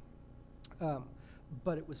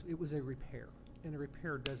 But it was a repair, and a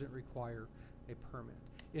repair doesn't require a permit.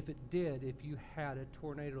 If it did, if you had a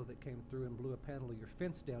tornado that came through and blew a panel of your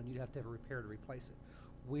fence down, you'd have to have a repair to replace it.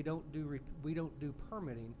 We don't do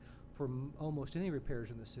permitting for almost any repairs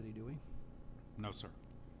in the city, do we? No, sir.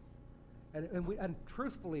 And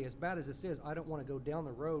truthfully, as bad as this is, I don't want to go down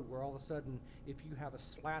the road where all of a sudden, if you have a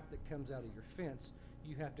slat that comes out of your fence,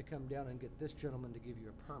 you have to come down and get this gentleman to give you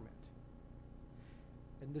a permit.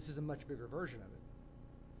 And this is a much bigger version of it.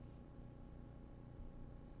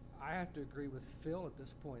 I have to agree with Phil at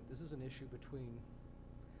this point. This is an issue between,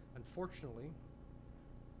 unfortunately,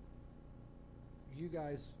 you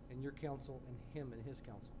guys and your council and him and his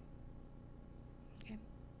council. Okay.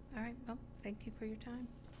 All right. Well, thank you for your time.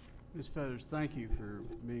 Ms. Feathers, thank you for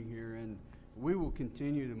being here, and we will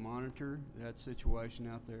continue to monitor that situation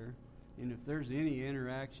out there. And if there's any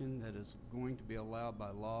interaction that is going to be allowed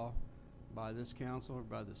by law, by this council or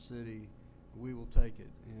by the city, we will take it.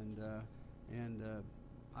 And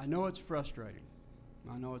I know it's frustrating.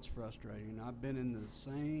 I know it's frustrating. I've been in the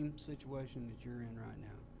same situation that you're in right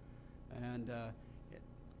now.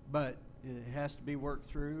 But it has to be worked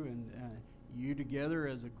through, and you together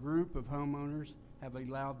as a group of homeowners have a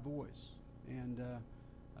loud voice and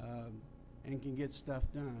can get stuff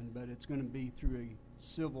done, but it's going to be through a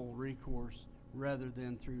civil recourse rather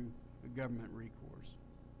than through a government recourse.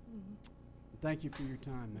 Mm-hmm. Thank you for your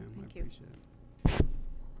time, ma'am. Thank I you. appreciate it.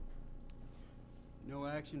 No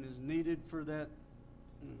action is needed for that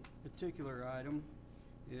particular item.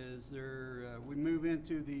 Is there, we move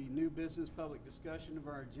into the new business public discussion of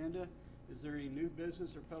our agenda. Is there any new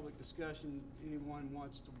business or public discussion anyone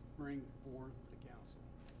wants to bring forth the council?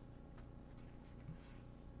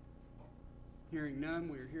 Hearing none,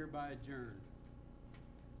 we are hereby adjourned.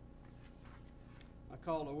 I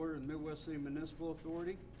call to order the Midwest City Municipal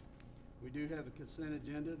Authority. We do have a consent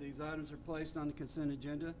agenda. These items are placed on the consent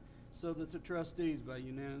agenda so that the trustees, by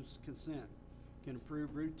unanimous consent, can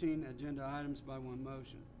approve routine agenda items by one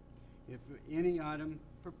motion. If any item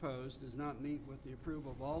proposed does not meet with the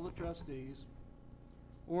approval of all the trustees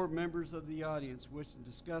or members of the audience wish to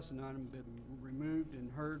discuss an item, be removed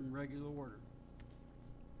and heard in regular order.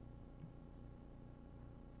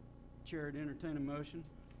 Chair to entertain a motion.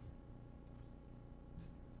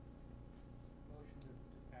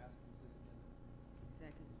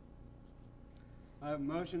 Second. I have a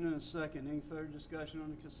motion and a second. Any further discussion on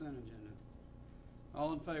the consent agenda?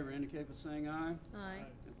 All in favor indicate by saying aye. Aye.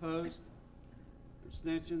 Opposed?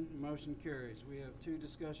 Abstention? Motion carries. We have two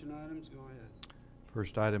discussion items. Go ahead.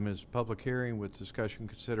 First item is public hearing with discussion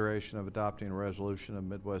consideration of adopting a resolution of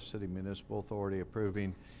Midwest City Municipal Authority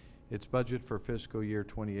approving its budget for fiscal year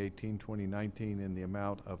 2018-2019 in the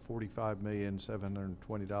amount of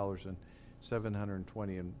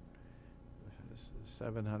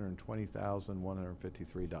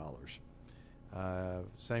 $45,720,153.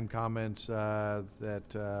 Same comments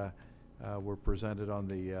that were presented on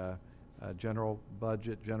the general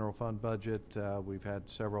fund budget. We've had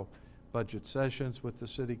several budget sessions with the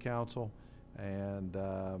city council, and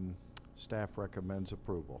staff recommends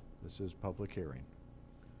approval. This is public hearing.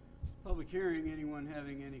 Public hearing. Anyone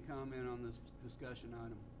having any comment on this discussion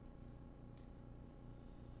item?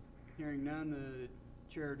 Hearing none, the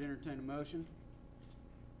chair would entertain a motion.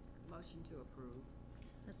 Motion to approve.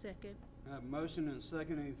 A second. I have a motion and a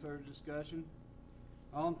second. Any further discussion?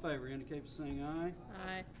 All in favor indicate by saying aye.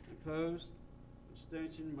 Aye. Opposed?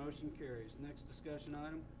 Abstention? Motion carries. Next discussion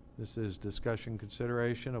item. This is discussion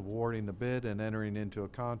consideration of awarding the bid and entering into a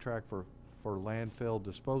contract for landfill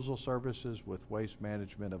disposal services with Waste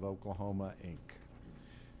Management of Oklahoma, Inc.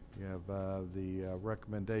 You have the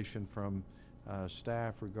recommendation from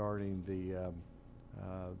staff regarding the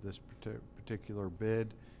this particular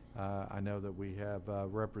bid. I know that we have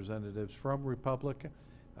representatives from Republic,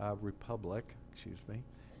 excuse me,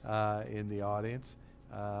 in the audience,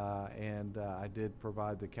 and I did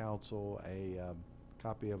provide the council a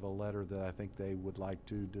copy of a letter that I think they would like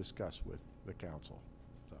to discuss with the council.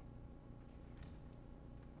 So,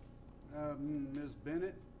 Ms.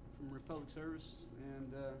 Bennett from Republic Service,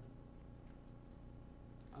 and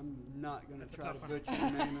I'm not going to That's a try to tough one. butcher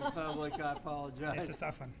your name in public. I apologize. It's a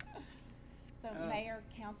tough one. So Mayor,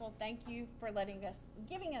 Council, thank you for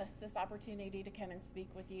giving us this opportunity to come and speak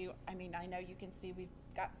with you. I mean, I know you can see we've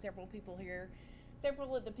got several people here.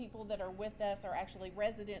 Several of the people that are with us are actually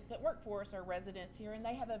residents that work for us, are residents here, and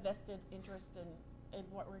they have a vested interest in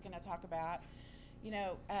what we're going to talk about. You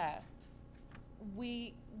know,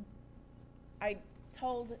 I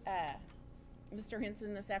told Mr.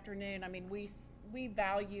 Henson this afternoon, I mean, we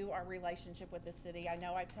value our relationship with the city. I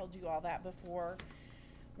know I've told you all that before.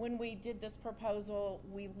 When we did this proposal,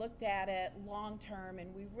 we looked at it long-term,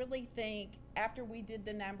 and we really think after we did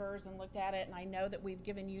the numbers and looked at it, and I know that we've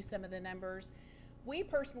given you some of the numbers, we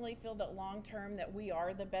personally feel that long-term that we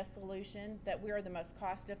are the best solution, that we are the most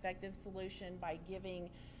cost-effective solution by giving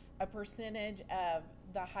a percentage of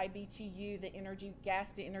the high BTU, the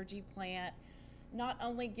gas-to-energy plant, not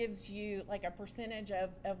only gives you like a percentage of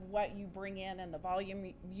what you bring in and the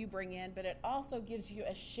volume you bring in, but it also gives you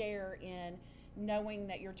a share in knowing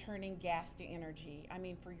that you're turning gas to energy, I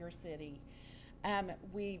mean, for your city.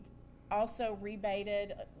 We also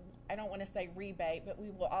rebated, I don't want to say rebate, but we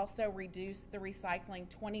will also reduce the recycling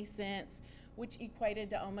 20 cents, which equated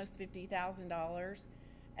to almost $50,000.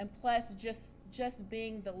 And plus just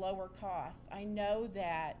being the lower cost. I know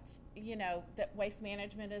that, you know, that Waste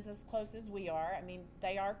Management is as close as we are. I mean,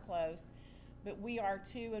 they are close, but we are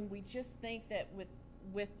too. And we just think that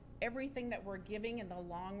with everything that we're giving in the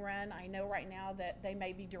long run, I know right now that they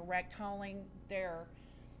may be direct hauling their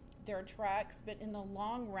trucks, but in the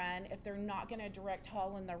long run, if they're not going to direct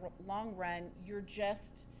haul in the long run, you're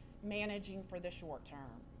just managing for the short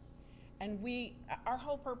term. And our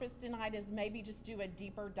whole purpose tonight is maybe just do a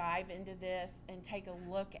deeper dive into this and take a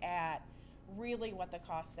look at really what the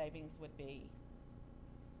cost savings would be.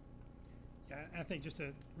 Yeah, I think just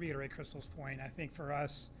to reiterate Crystal's point, I think for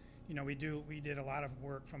us, you know, we did a lot of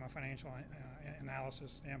work from a financial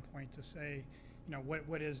analysis standpoint to say, you know,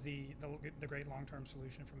 what is the great long-term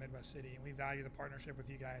solution for Midwest City, and we value the partnership with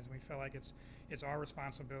you guys, and we feel like it's our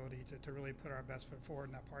responsibility to really put our best foot forward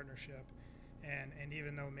in that partnership. And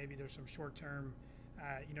even though maybe there's some short-term,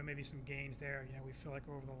 you know, maybe some gains there, you know, we feel like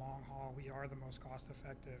over the long haul, we are the most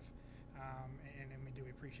cost-effective, and we do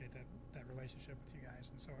appreciate that relationship with you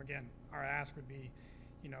guys. And so again, our ask would be,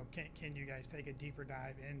 you know, can you guys take a deeper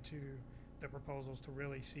dive into the proposals to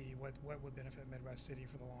really see what would benefit Midwest City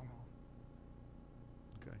for the long haul?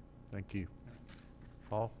 okay, thank you.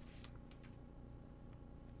 Paul?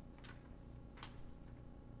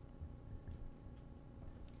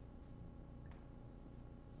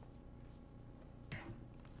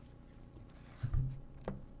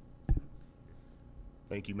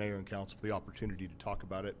 Thank you, Mayor and Council, for the opportunity to talk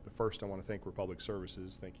about it. But first, I want to thank Republic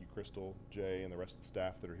Services. Thank you, Crystal, Jay, and the rest of the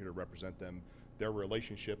staff that are here to represent them. Their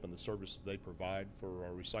relationship and the services they provide for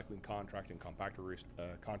our recycling contract and compactor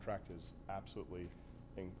contract is absolutely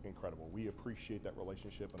incredible. We appreciate that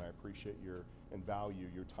relationship, and I appreciate and value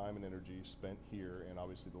your time and energy spent here, and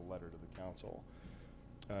obviously the letter to the council.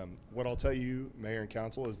 What I'll tell you, Mayor and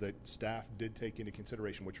Council, is that staff did take into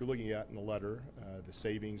consideration what you're looking at in the letter, the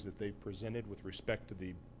savings that they've presented with respect to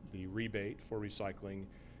the rebate for recycling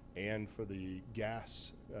and for the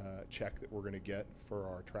gas check that we're going to get for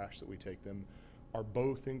our trash that we take them, are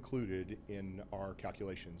both included in our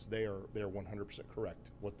calculations. They are 100%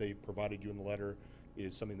 correct. What they provided you in the letter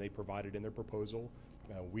is something they provided in their proposal.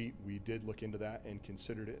 We did look into that and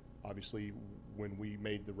considered it, obviously, when we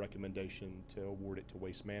made the recommendation to award it to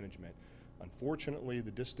Waste Management. Unfortunately,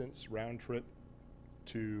 the distance round trip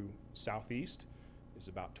to Southeast is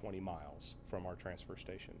about 20 miles from our transfer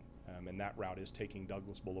station. And that route is taking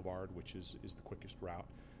Douglas Boulevard, which is the quickest route.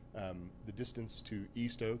 The distance to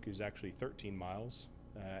East Oak is actually 13 miles,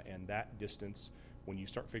 and that distance when you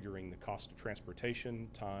start figuring the cost of transportation,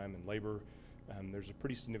 time, and labor, there's a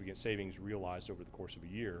pretty significant savings realized over the course of a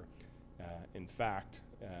year. In fact,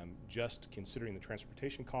 just considering the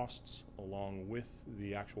transportation costs along with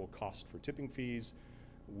the actual cost for tipping fees,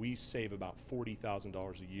 we save about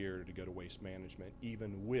 $40,000 a year to go to Waste Management,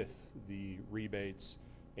 even with the rebates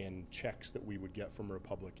and checks that we would get from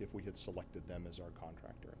Republic if we had selected them as our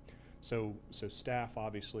contractor. So staff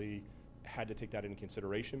obviously had to take that into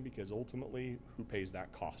consideration, because ultimately, who pays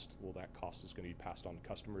that cost? Well, that cost is going to be passed on to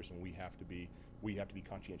customers, and we have to be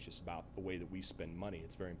conscientious about the way that we spend money.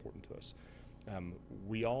 It's very important to us.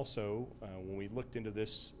 We also, when we looked into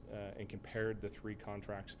this and compared the 3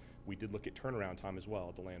 contracts, we did look at turnaround time as well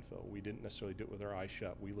at the landfill. We didn't necessarily do it with our eyes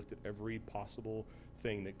shut. We looked at every possible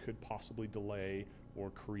thing that could possibly delay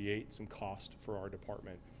or create some cost for our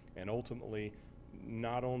department. And ultimately,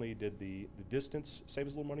 not only did the distance save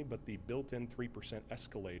us a little money, but the built-in 3%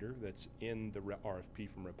 escalator that's in the RFP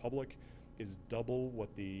from Republic is double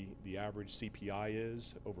what the average CPI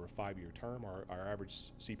is over a 5-year term. Our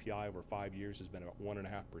average CPI over 5 years has been about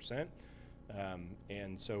 1.5%.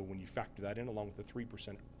 And so when you factor that in along with the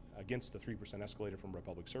 3%, against the 3% escalator from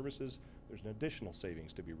Republic Services, there's an additional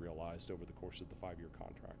savings to be realized over the course of the 5-year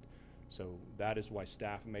contract. So that is why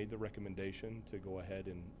staff made the recommendation to go ahead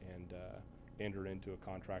and enter into a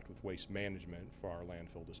contract with Waste Management for our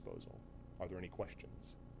landfill disposal. Are there any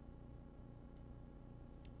questions?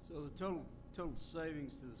 So the total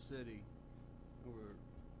savings to the city over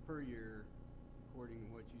per year, according to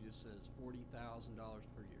what you just said, is $40,000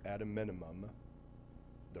 per year. At a minimum,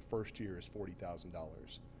 the first year is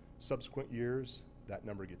 $40,000. Subsequent years, that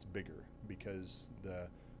number gets bigger, because the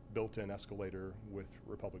built-in escalator with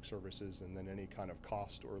Republic Services, and then any kind of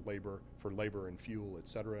cost or labor and fuel, et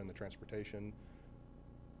cetera, and the transportation.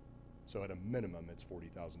 So at a minimum, it's $40,000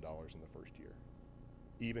 in the first year,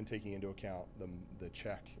 even taking into account the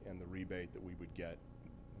check and the rebate that we would get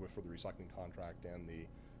for the recycling contract and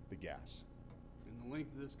the gas. And the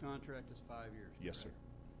length of this contract is 5 years. Yes, sir.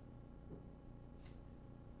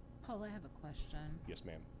 Paul, I have a question. Yes,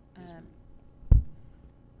 ma'am.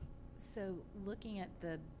 So looking at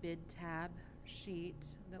the bid tab sheet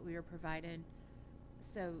that we were provided,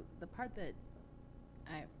 so the part that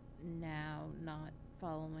I'm now not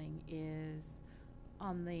following is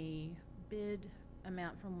on the bid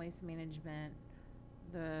amount from Waste Management,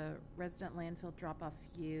 the resident landfill drop-off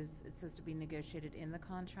fees, it says to be negotiated in the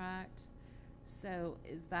contract. So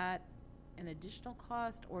is that an additional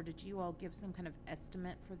cost, or did you all give some kind of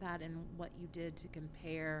estimate for that, and what you did to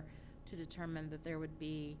compare to determine that there would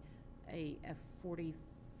be a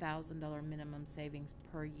 $40,000 minimum savings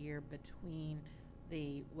per year between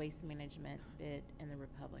the Waste Management bid and the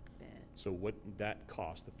Republic bid? So what that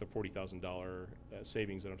cost, the $40,000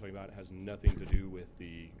 savings that I'm talking about, has nothing to do with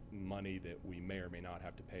the money that we may or may not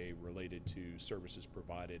have to pay related to services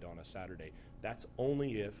provided on a Saturday. That's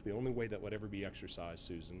only if, the only way that would ever be exercised,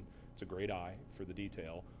 Susan, it's a great eye for the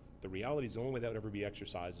detail. The reality is the only way that would ever be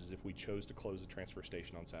exercised is if we chose to close the transfer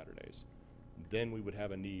station on Saturdays. Then we would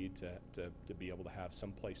have a need to be able to have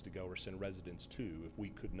some place to go or send residents to if we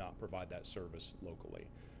could not provide that service locally.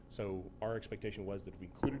 So our expectation was that if we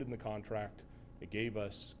included it in the contract, it gave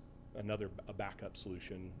us a backup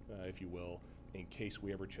solution, if you will, in case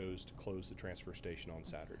we ever chose to close the transfer station on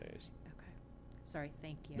Saturdays. Okay. Sorry,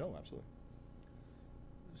 thank you. No, absolutely.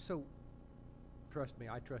 So, trust me,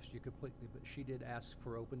 I trust you completely, but she did ask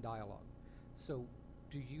for open dialogue. So,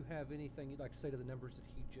 do you have anything you'd like to say to the numbers that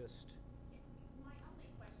he just... My only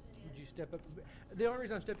question is... Would you step up? The only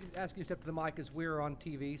reason I'm asking you to step to the mic is we're on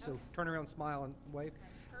TV, so turn around, smile, and wave.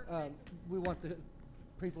 Perfect. We want the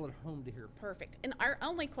people at home to hear. Perfect. And our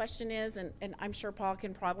only question is, and I'm sure Paul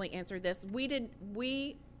can probably answer this,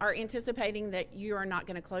 we are anticipating that you are not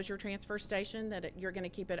going to close your transfer station, that you're going to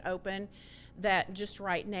keep it open, that just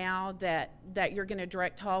right now that you're going to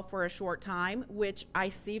direct haul for a short time, which I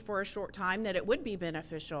see for a short time that it would be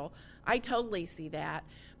beneficial. I totally see that.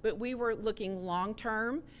 But we were looking long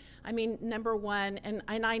term. I mean, number one, and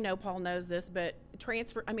I know Paul knows this, but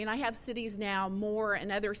I have cities now, more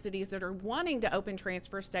and other cities that are wanting to open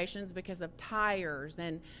transfer stations because of tires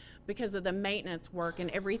and because of the maintenance work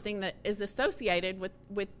and everything that is associated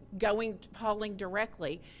with hauling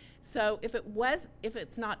directly. So if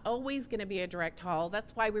it's not always going to be a direct haul,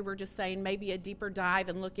 that's why we were just saying maybe a deeper dive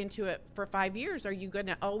and look into it for 5 years. Are you going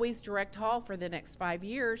to always direct haul for the next 5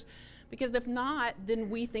 years? Because if not,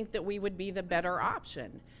 then we think that we would be the better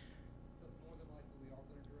option.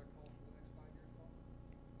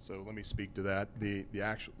 So let me speak to that.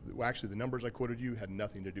 Actually, the numbers I quoted you had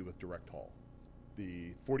nothing to do with direct haul.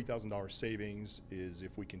 The $40,000 savings is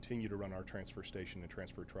if we continue to run our transfer station and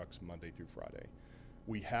transfer trucks Monday through Friday.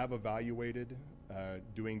 We have evaluated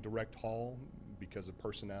doing direct haul because of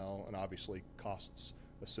personnel and obviously costs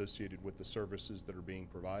associated with the services that are being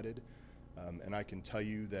provided. And I can tell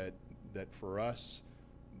you that for us,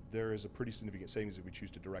 there is a pretty significant savings if we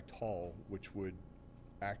choose to direct haul, which would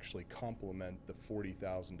actually complement the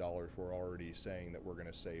 $40,000 we're already saying that we're going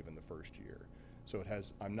to save in the first year. So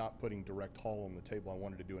I'm not putting direct haul on the table. I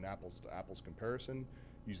wanted to do an apples to apples comparison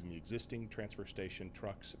using the existing transfer station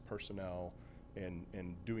trucks, personnel, and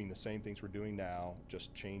doing the same things we're doing now,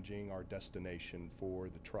 just changing our destination for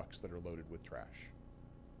the trucks that are loaded with trash.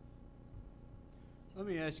 Let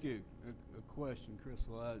me ask you a question,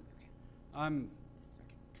 Crystal. I'm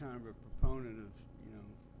kind of a proponent of,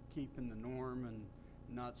 keeping the norm and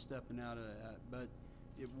not stepping out of that. But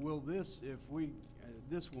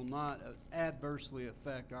this will not adversely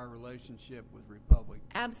affect our relationship with Republic.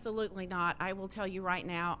 Absolutely not. I will tell you right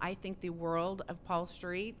now, I think the world of Paul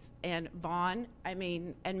Streets and Vaughn,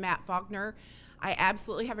 and Matt Faulkner. I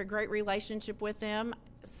absolutely have a great relationship with them.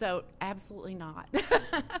 So absolutely not.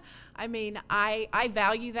 I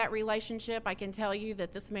value that relationship. I can tell you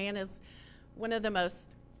that this man is one of the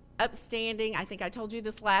most upstanding, I think I told you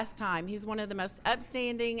this last time, he's one of the most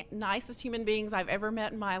upstanding, nicest human beings I've ever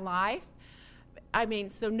met in my life.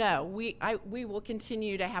 So no, we will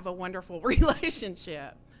continue to have a wonderful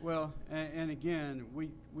relationship. Well, and again,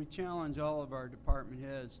 we challenge all of our department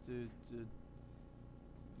heads to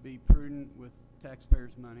be prudent with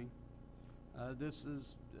taxpayers' money. This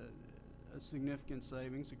is a significant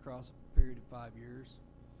savings across a period of 5 years.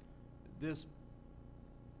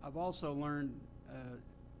 I've also learned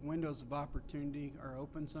windows of opportunity are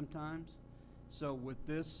open sometimes. So with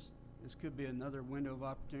this could be another window of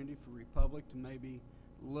opportunity for Republic to maybe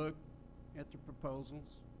look at the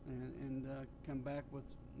proposals and come back with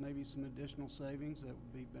maybe some additional savings that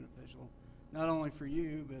would be beneficial, not only for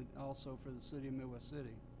you, but also for the city of Midwest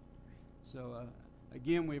City. So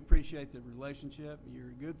again, we appreciate the relationship. You're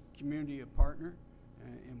a good community partner,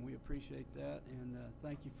 and we appreciate that. And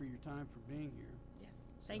thank you for your time for being here. Yes.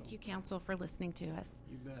 Thank you, Council, for listening to us.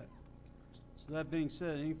 You bet. So that being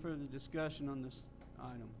said, any further discussion on this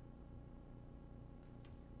item?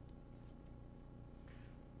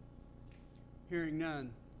 Hearing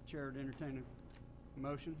none, Chair would entertain a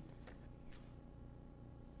motion.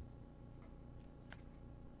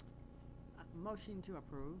 Motion to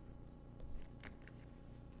approve.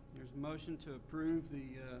 There's a motion to approve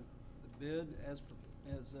the bid as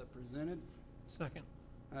presented. Second.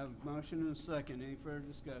 I have a motion and a second. Any further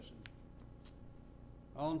discussion?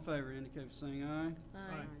 All in favor indicate by saying aye.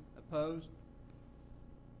 Aye. Opposed?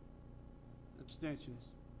 Abstentions?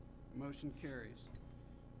 Motion carries.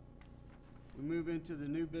 We move into the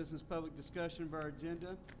new business public discussion of our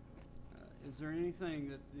agenda. Is there anything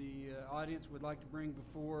that the audience would like to bring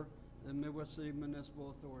before the Midwest City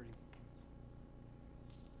Municipal Authority?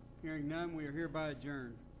 Hearing none, we are hereby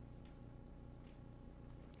adjourned.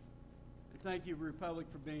 And thank you, Republic,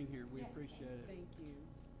 for being here. We appreciate it. Thank you.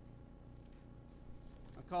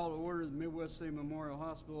 I call to order the Midwest City Memorial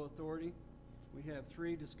Hospital Authority. We have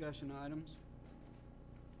 3 discussion items.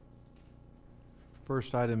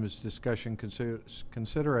 First item is discussion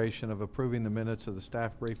consideration of approving the minutes of the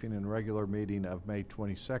staff briefing and regular meeting of May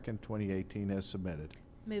 22nd, 2018 as submitted.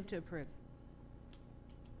 Move to approve.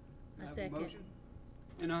 I have a second. motion,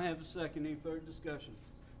 and I have a second. Any further discussion?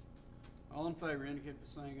 All in favor indicate by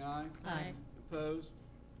saying aye. Aye. Opposed?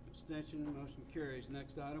 Abstention? Motion carries.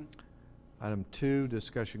 Next item. Item 2,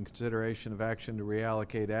 discussion consideration of action to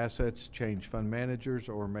reallocate assets, change fund managers,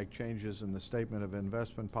 or make changes in the statement of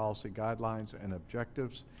investment policy guidelines and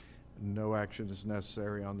objectives. No action is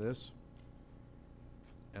necessary on this.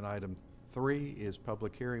 And item 3 is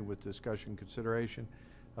public hearing with discussion consideration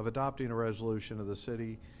of adopting a resolution of the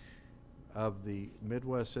city of the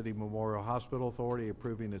Midwest City Memorial Hospital Authority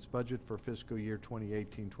approving its budget for fiscal year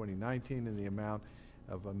 2018-2019 in the amount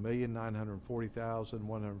of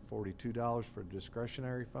 $1,940,142 for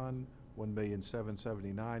discretionary fund,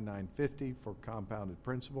 $1,779,950 for compounded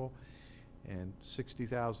principal, and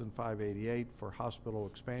 $60,588 for hospital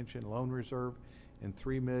expansion loan reserve, and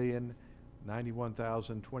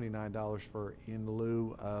 $3,091,029 for in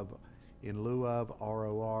lieu of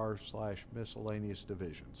ROR/miscellaneous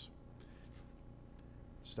divisions.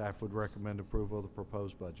 Staff would recommend approval of the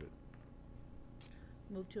proposed budget.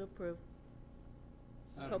 Move to approve.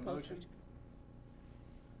 I have a Proposed motion.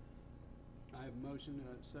 I have a motion. Do I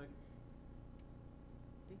have a second?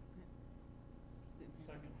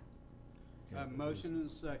 Second. I have a motion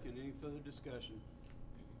and a second. Any further discussion?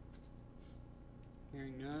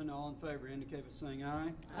 Hearing none, all in favor indicate by saying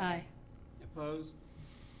aye. Aye. Opposed?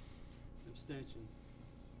 Abstention?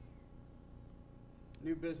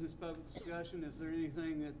 New business public discussion. Is there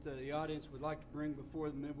anything that the audience would like to bring before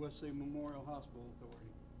the Midwest City Memorial Hospital Authority?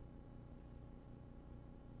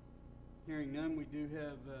 Hearing none, we do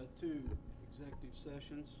have two executive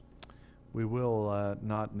sessions. We will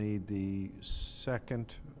not need the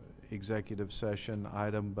second executive session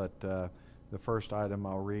item, but the first item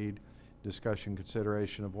I'll read. Discussion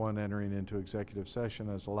consideration of one, entering into executive session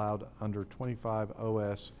as allowed under 25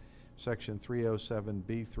 OS Section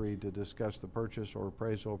 307B3 to discuss the purchase or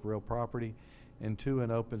appraisal of real property, and two, an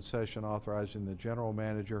open session authorizing the general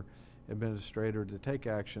manager administrator to take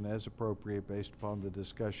action as appropriate based upon the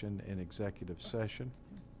discussion in executive session.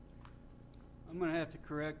 I'm going to have to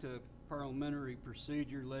correct a parliamentary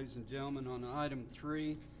procedure, ladies and gentlemen, on item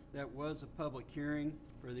 3. That was a public hearing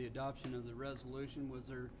for the adoption of the resolution. Was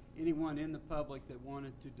there anyone in the public that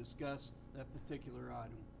wanted to discuss that particular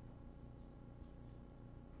item?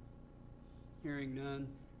 Hearing none,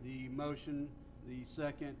 the motion, the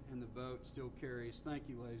second, and the vote still carries. Thank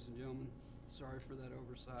you, ladies and gentlemen. Sorry for that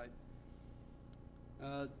oversight.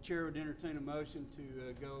 Chair would entertain a motion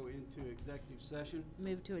to go into executive session.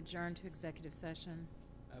 Move to adjourn to executive session.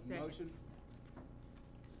 I have a Second. motion.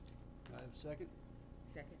 Do I have a second?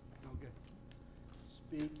 Second. Okay.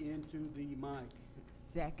 Speak into the mic.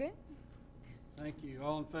 Second. Thank you.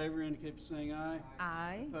 All in favor indicate by saying aye.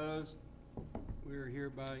 Aye. Opposed? We are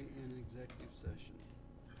hereby in executive session.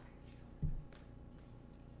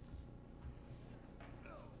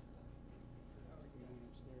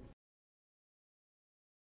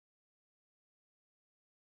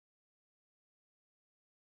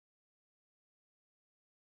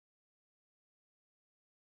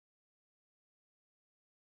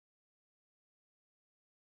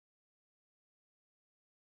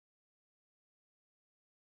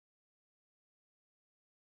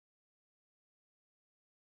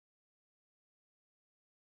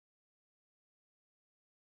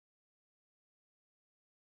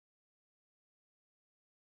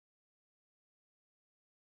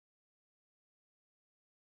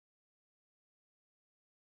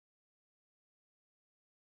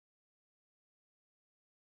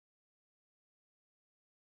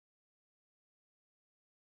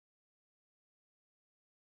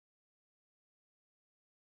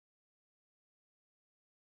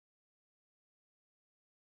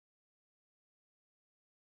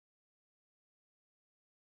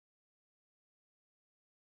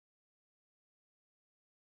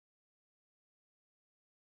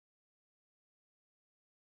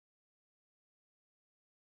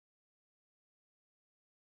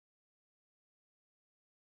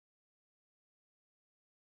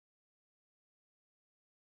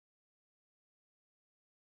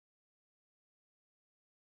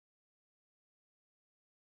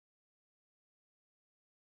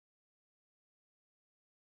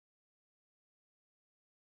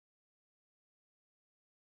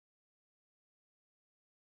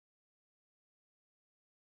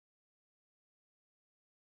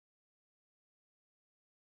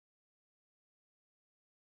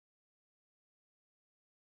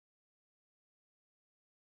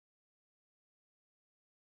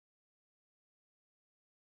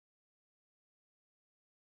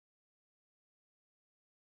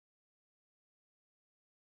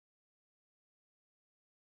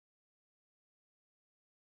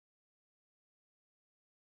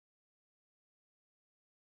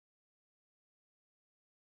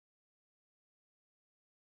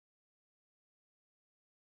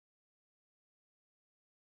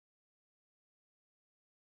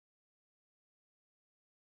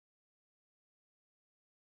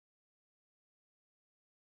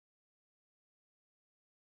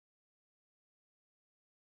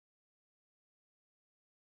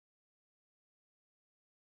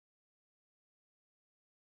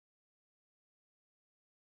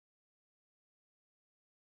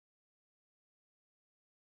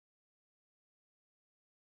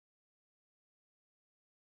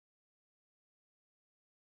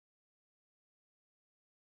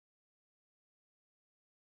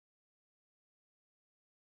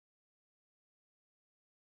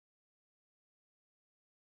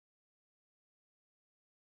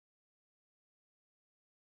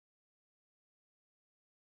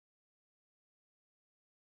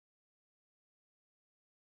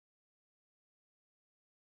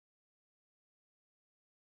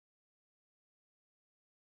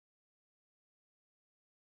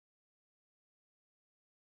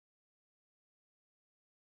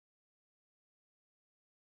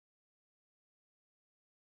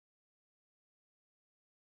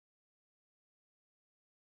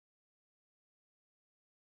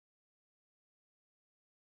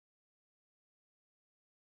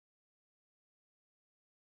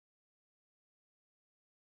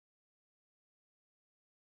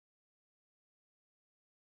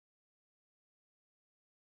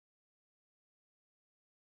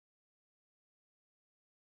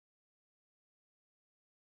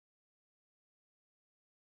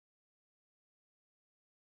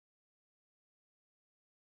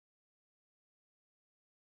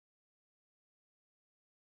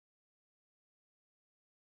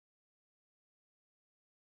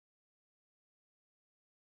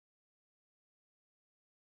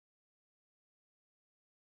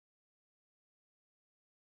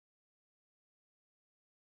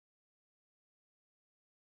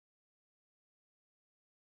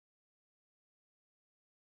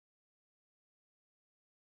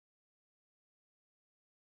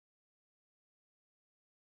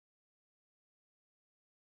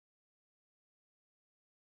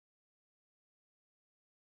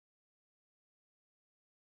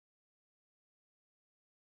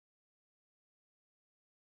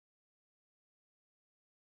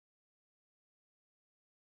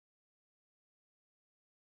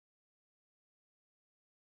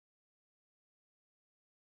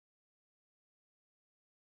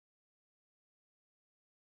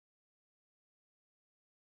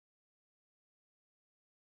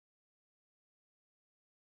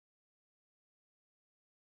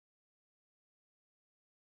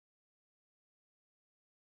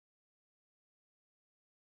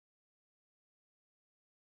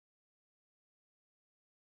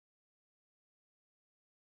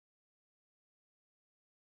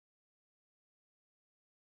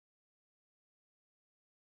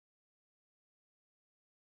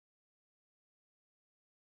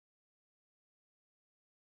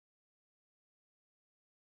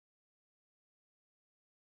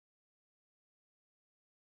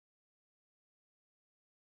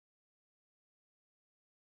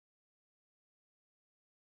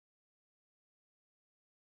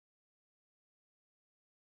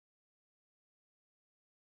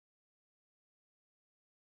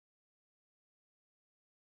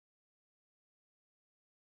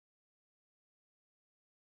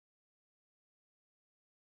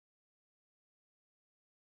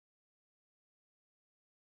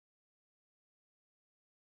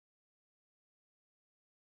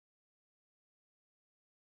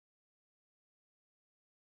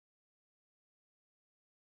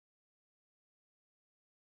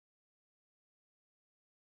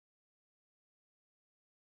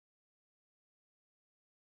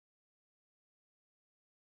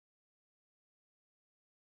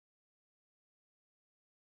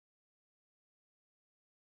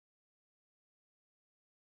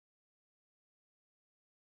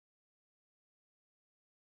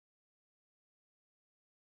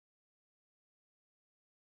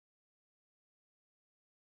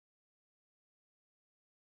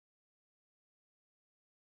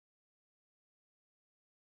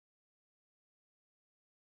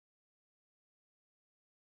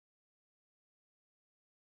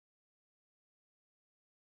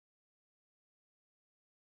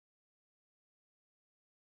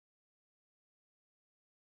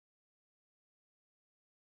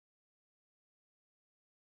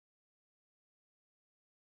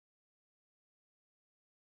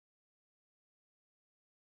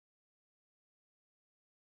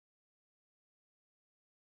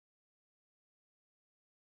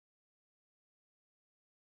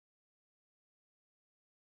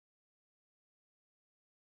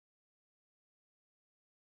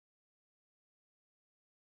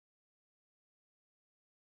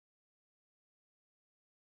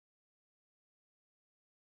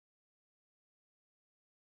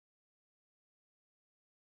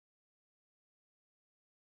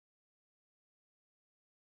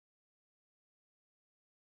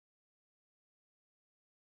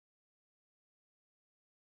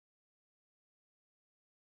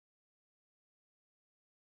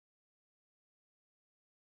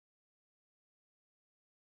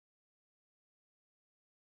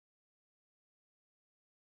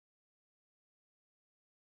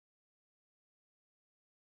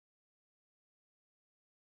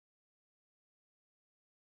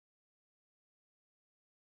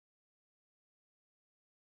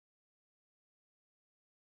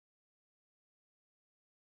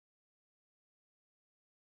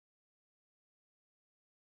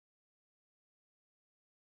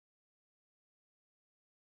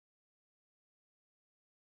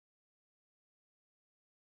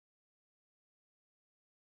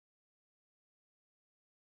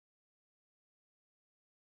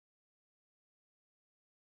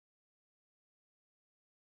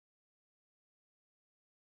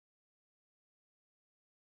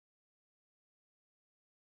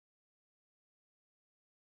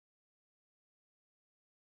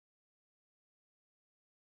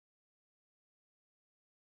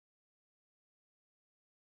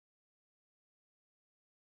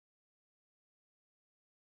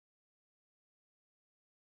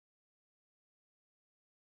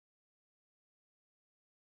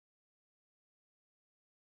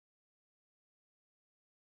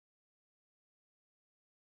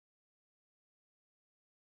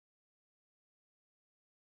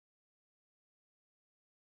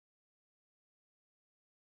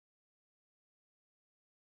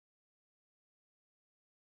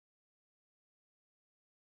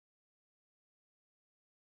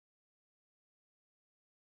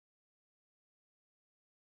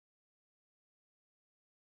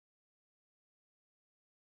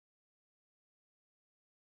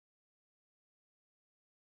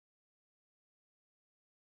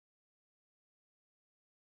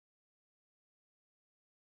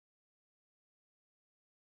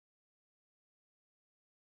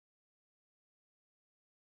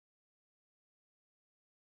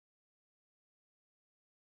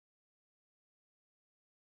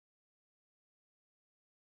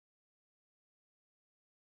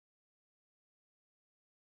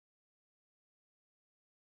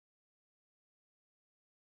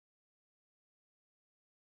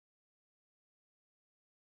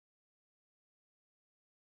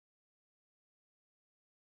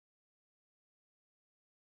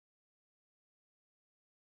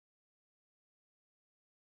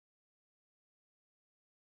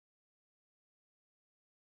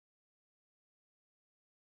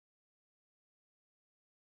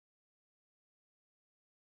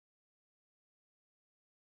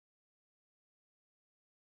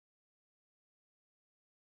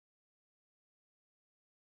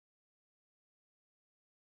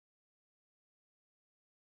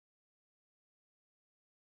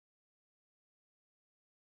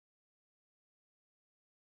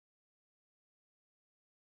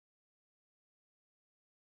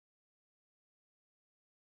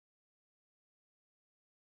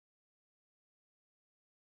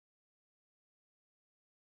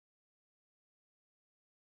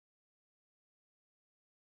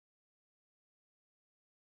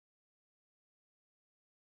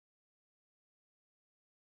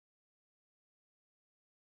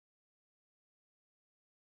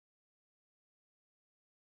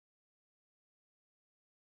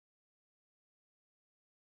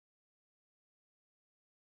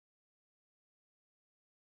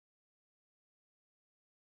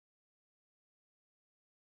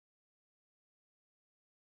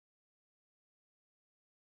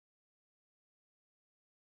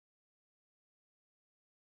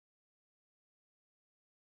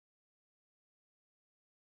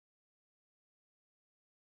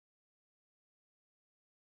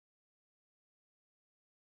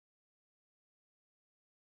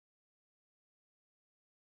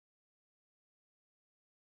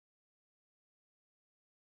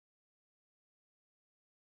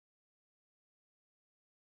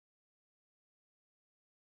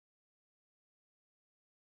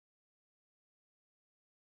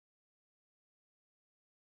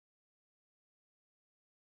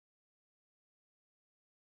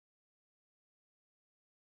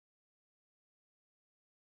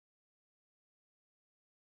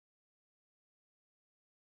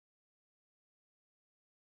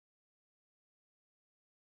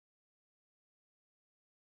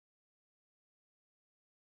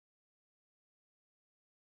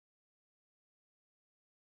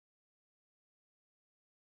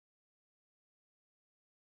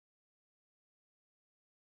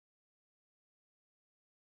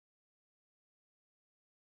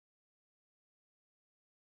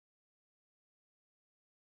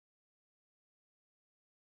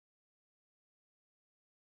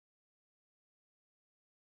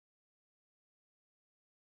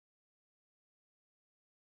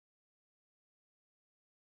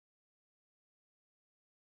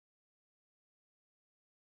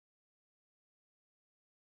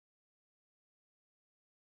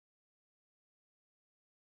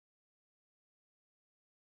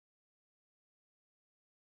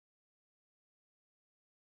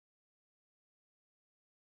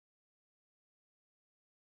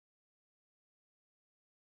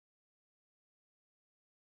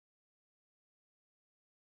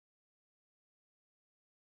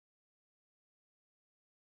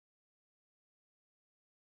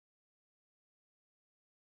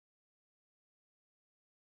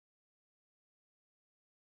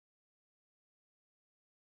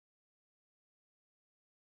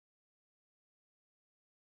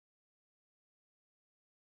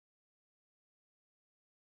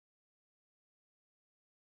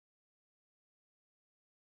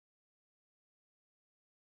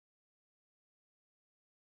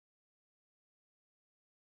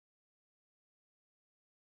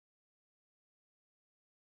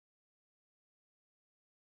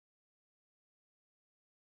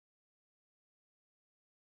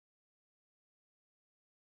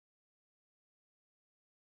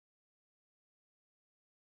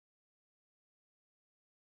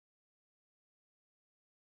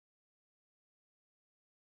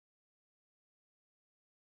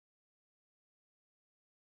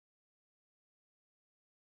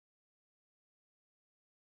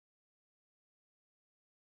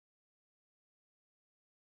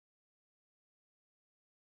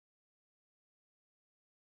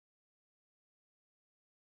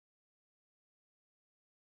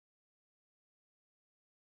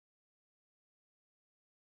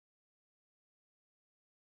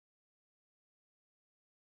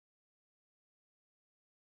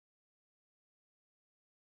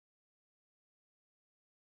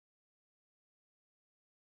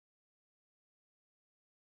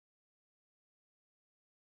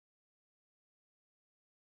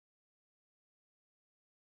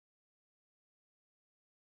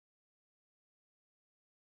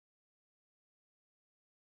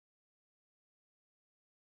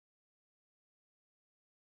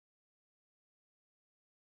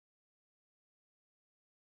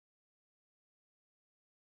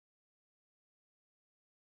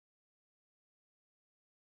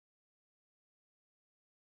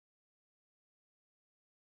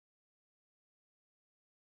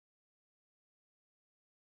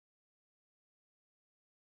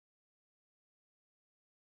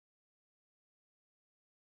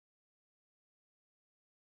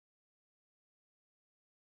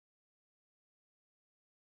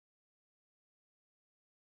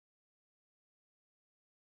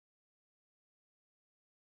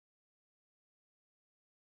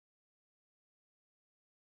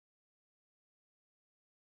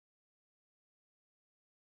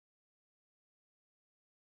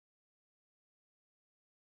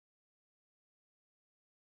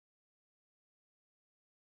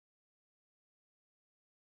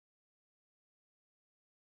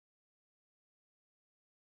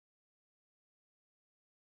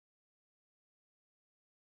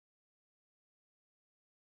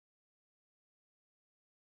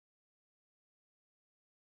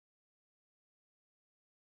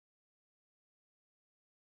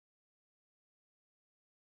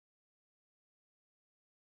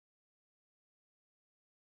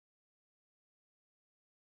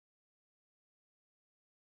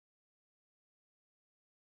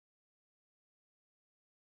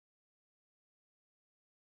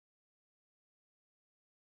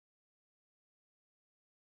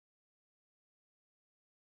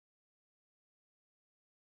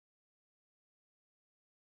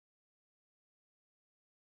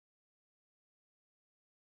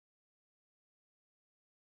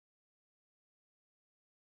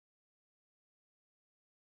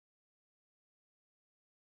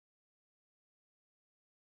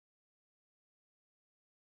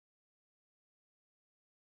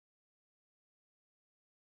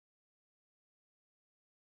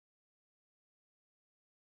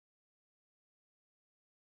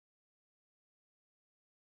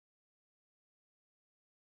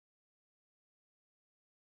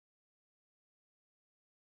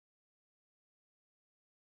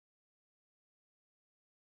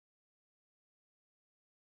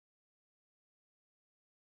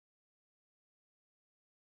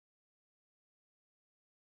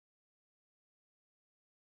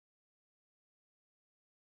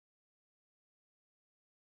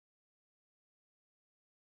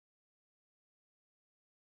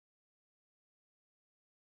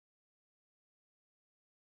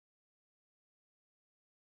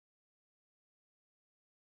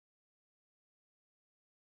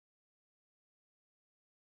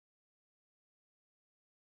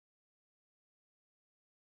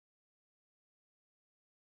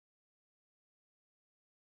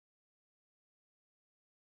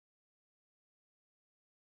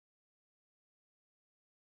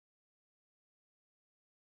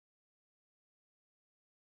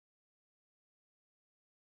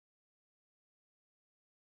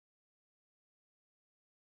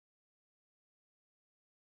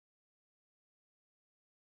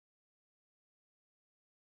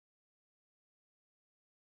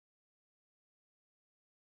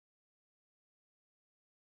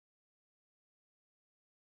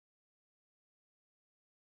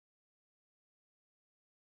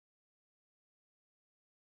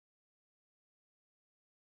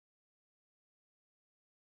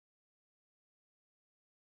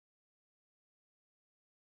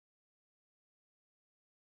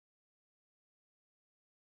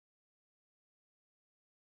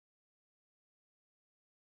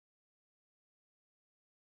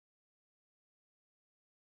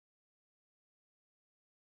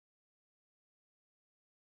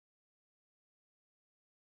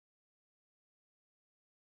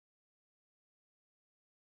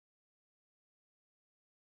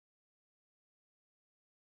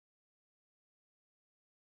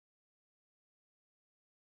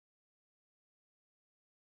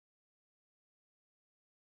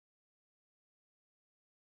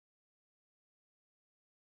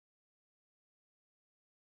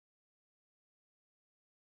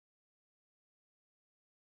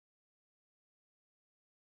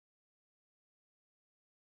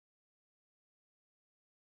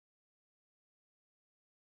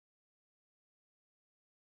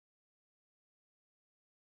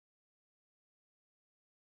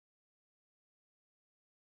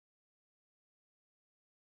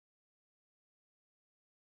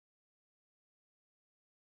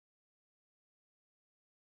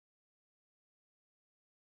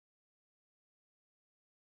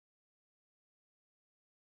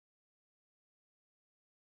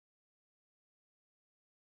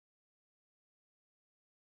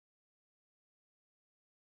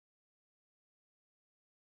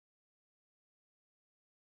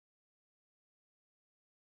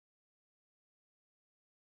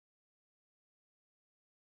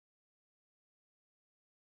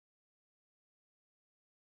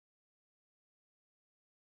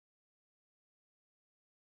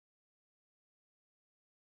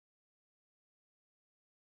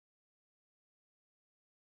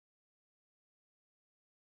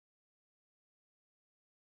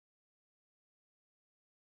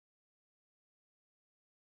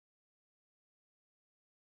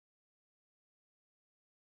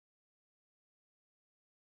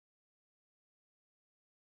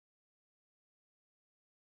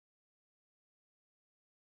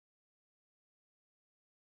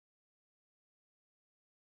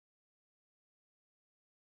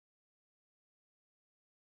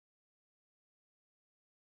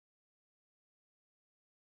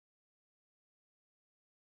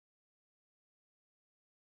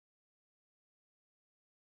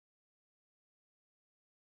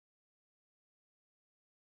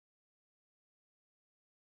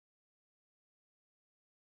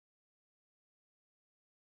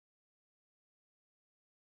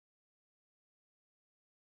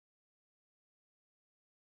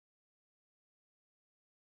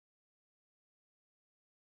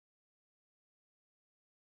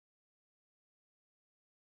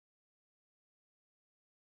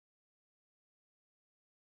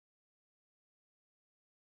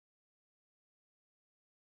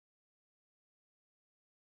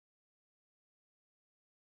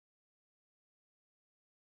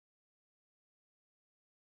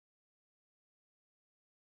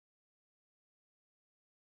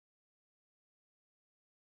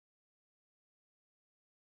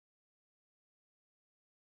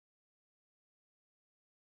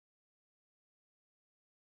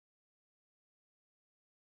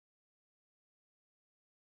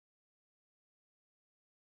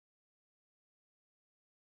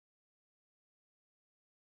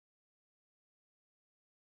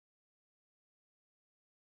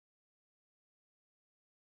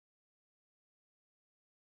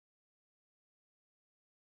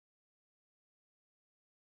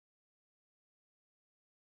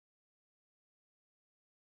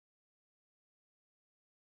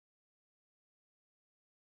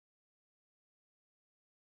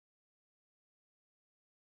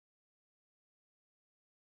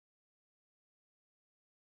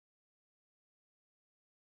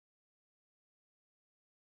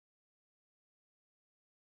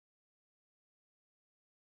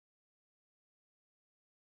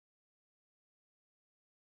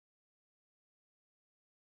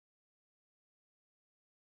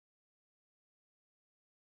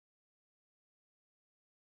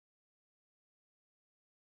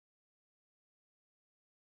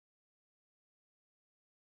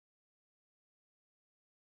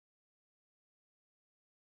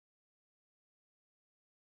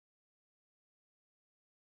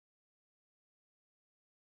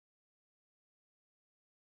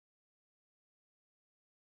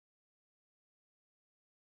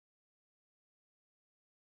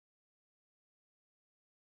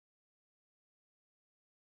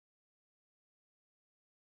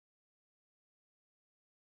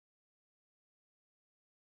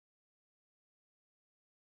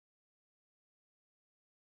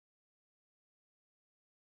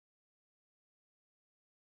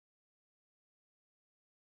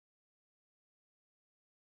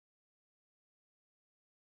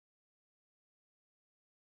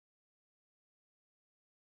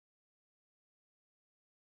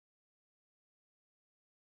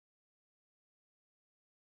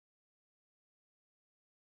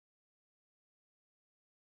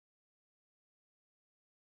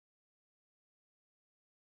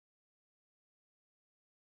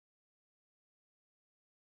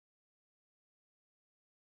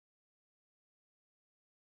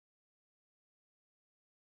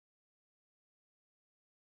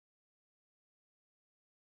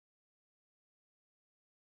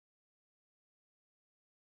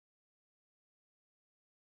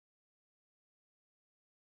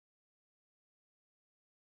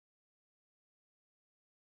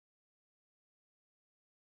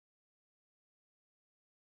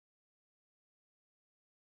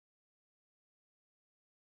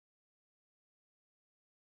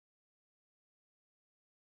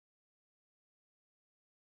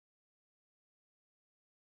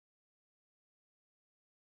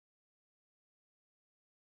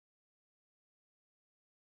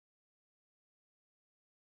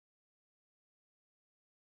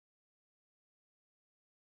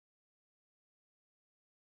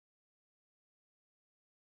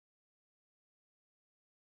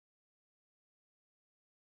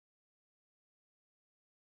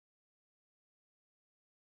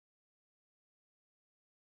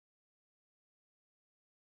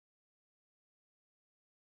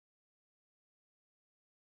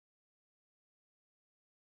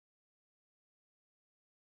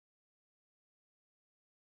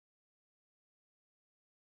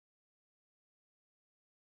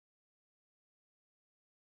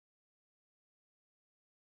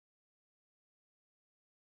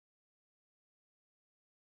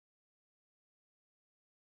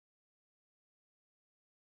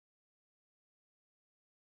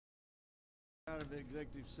 Out of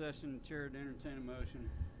executive session, Chair to entertain a motion.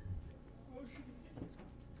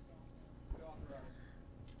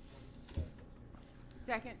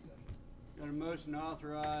 Second. Got a motion to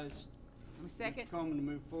authorize Second. Mr. Coleman to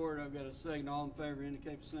move forward. I've got a second. All in favor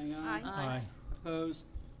indicate by saying aye. Aye. Opposed?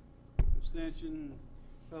 Abstention?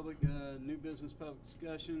 Public, new business, public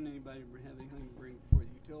discussion. Anybody have anything to bring before the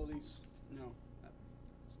utilities? No.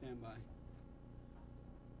 Stand by.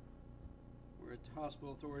 We're at the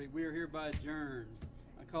Hospital Authority. We are hereby adjourned.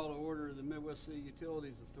 I call to order the Midwest City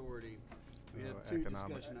Utilities Authority. We have two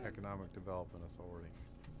discussion items. Economic Development Authority.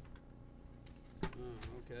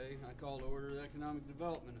 Okay, I call to order the Economic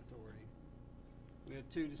Development Authority. We have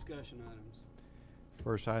two discussion items.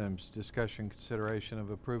 First item is discussion consideration of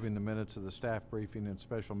approving the minutes of the staff briefing and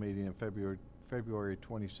special meeting of February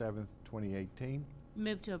 27th, 2018.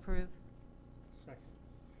 Move to approve. Second.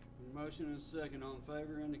 Motion and a second. All in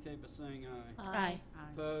favor indicate by saying aye. Aye.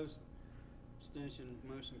 Opposed? Abstention?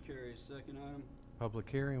 Motion carries. Second item. Public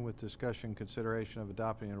hearing with discussion consideration of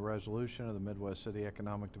adopting a resolution of the Midwest City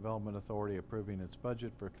Economic Development Authority approving its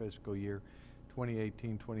budget for fiscal year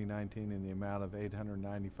 2018-2019 in the amount of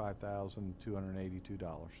 $895,282.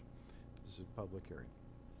 This is a public hearing.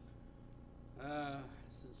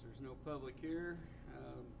 Since there's no public here,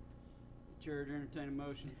 Chair to entertain a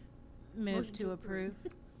motion. Move to approve.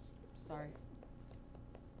 Sorry.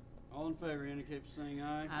 All in favor indicate by saying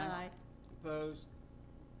aye. Aye. Opposed?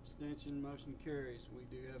 Abstention? Motion carries. We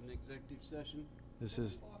do have an executive session. This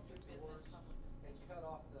is, Cut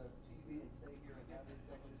off the TV and stay here and have this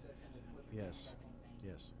public session and flip it yes, back on.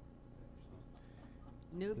 yes.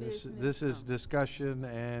 New business. This is discussion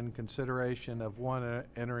and consideration of one,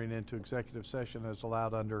 entering into executive session as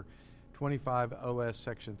allowed under 25 OS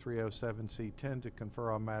Section 307C10 to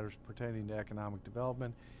confer on matters pertaining to economic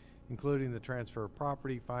development, including the transfer of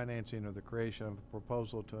property, financing, or the creation of a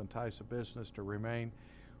proposal to entice a business to remain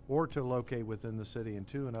or to locate within the city, and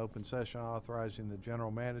two, an open session authorizing the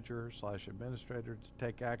general manager/administrator to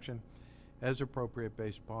take action as appropriate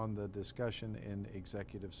based upon the discussion in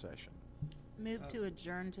executive session. Move to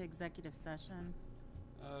adjourn to executive session.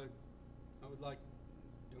 I would like,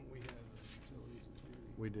 don't we have utilities and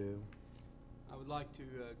community? We do. I would like to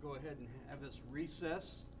go ahead and have this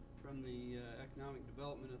recess from the Economic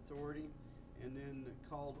Development Authority and then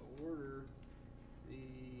call to order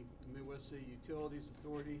the Midwest City Utilities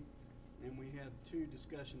Authority, and we have two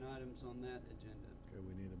discussion items on that agenda. Okay,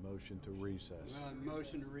 we need a motion to recess.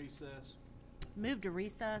 Motion to recess. Move to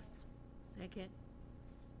recess. Second.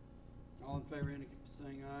 All in favor indicate by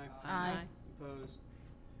saying aye. Aye. Opposed?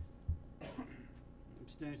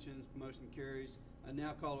 Abstentions? Motion carries. I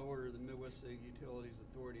now call to order the Midwest City Utilities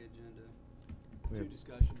Authority agenda. We Two have-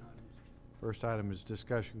 discussion items. First item is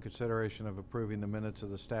discussion consideration of approving the minutes of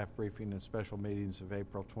the staff briefing and special meetings of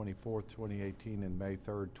April 24th, 2018 and May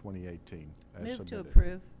 3rd, 2018. as Move to submitted.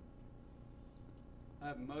 approve. I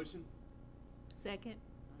have a motion. Second.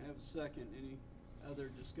 I have a second. Any other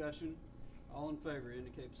discussion? All in favor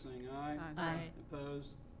indicate by saying aye. Aye.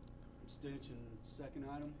 Opposed? Abstention? Second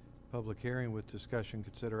item. Public hearing with discussion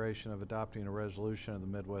consideration of adopting a resolution of the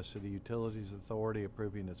Midwest City Utilities Authority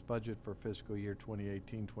approving its budget for fiscal year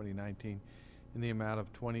 2018-2019 in the amount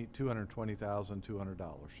of $220,200.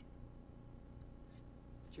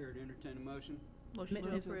 Chair to entertain a motion. Motion to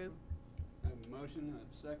Move. approve. I have a motion. I have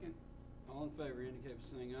a second. All in favor indicate by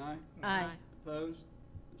saying aye. Aye. Opposed?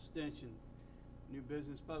 Abstention? New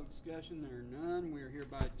business public discussion, there are none. We are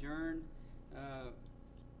hereby adjourned.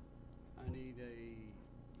 I need a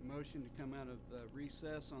motion to come out of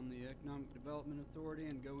recess on the Economic Development Authority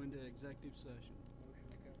and go into executive session.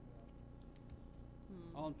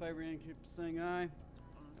 All in favor indicate by saying aye.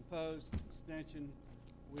 Opposed? Abstention?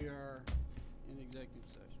 We are in executive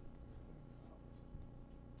session.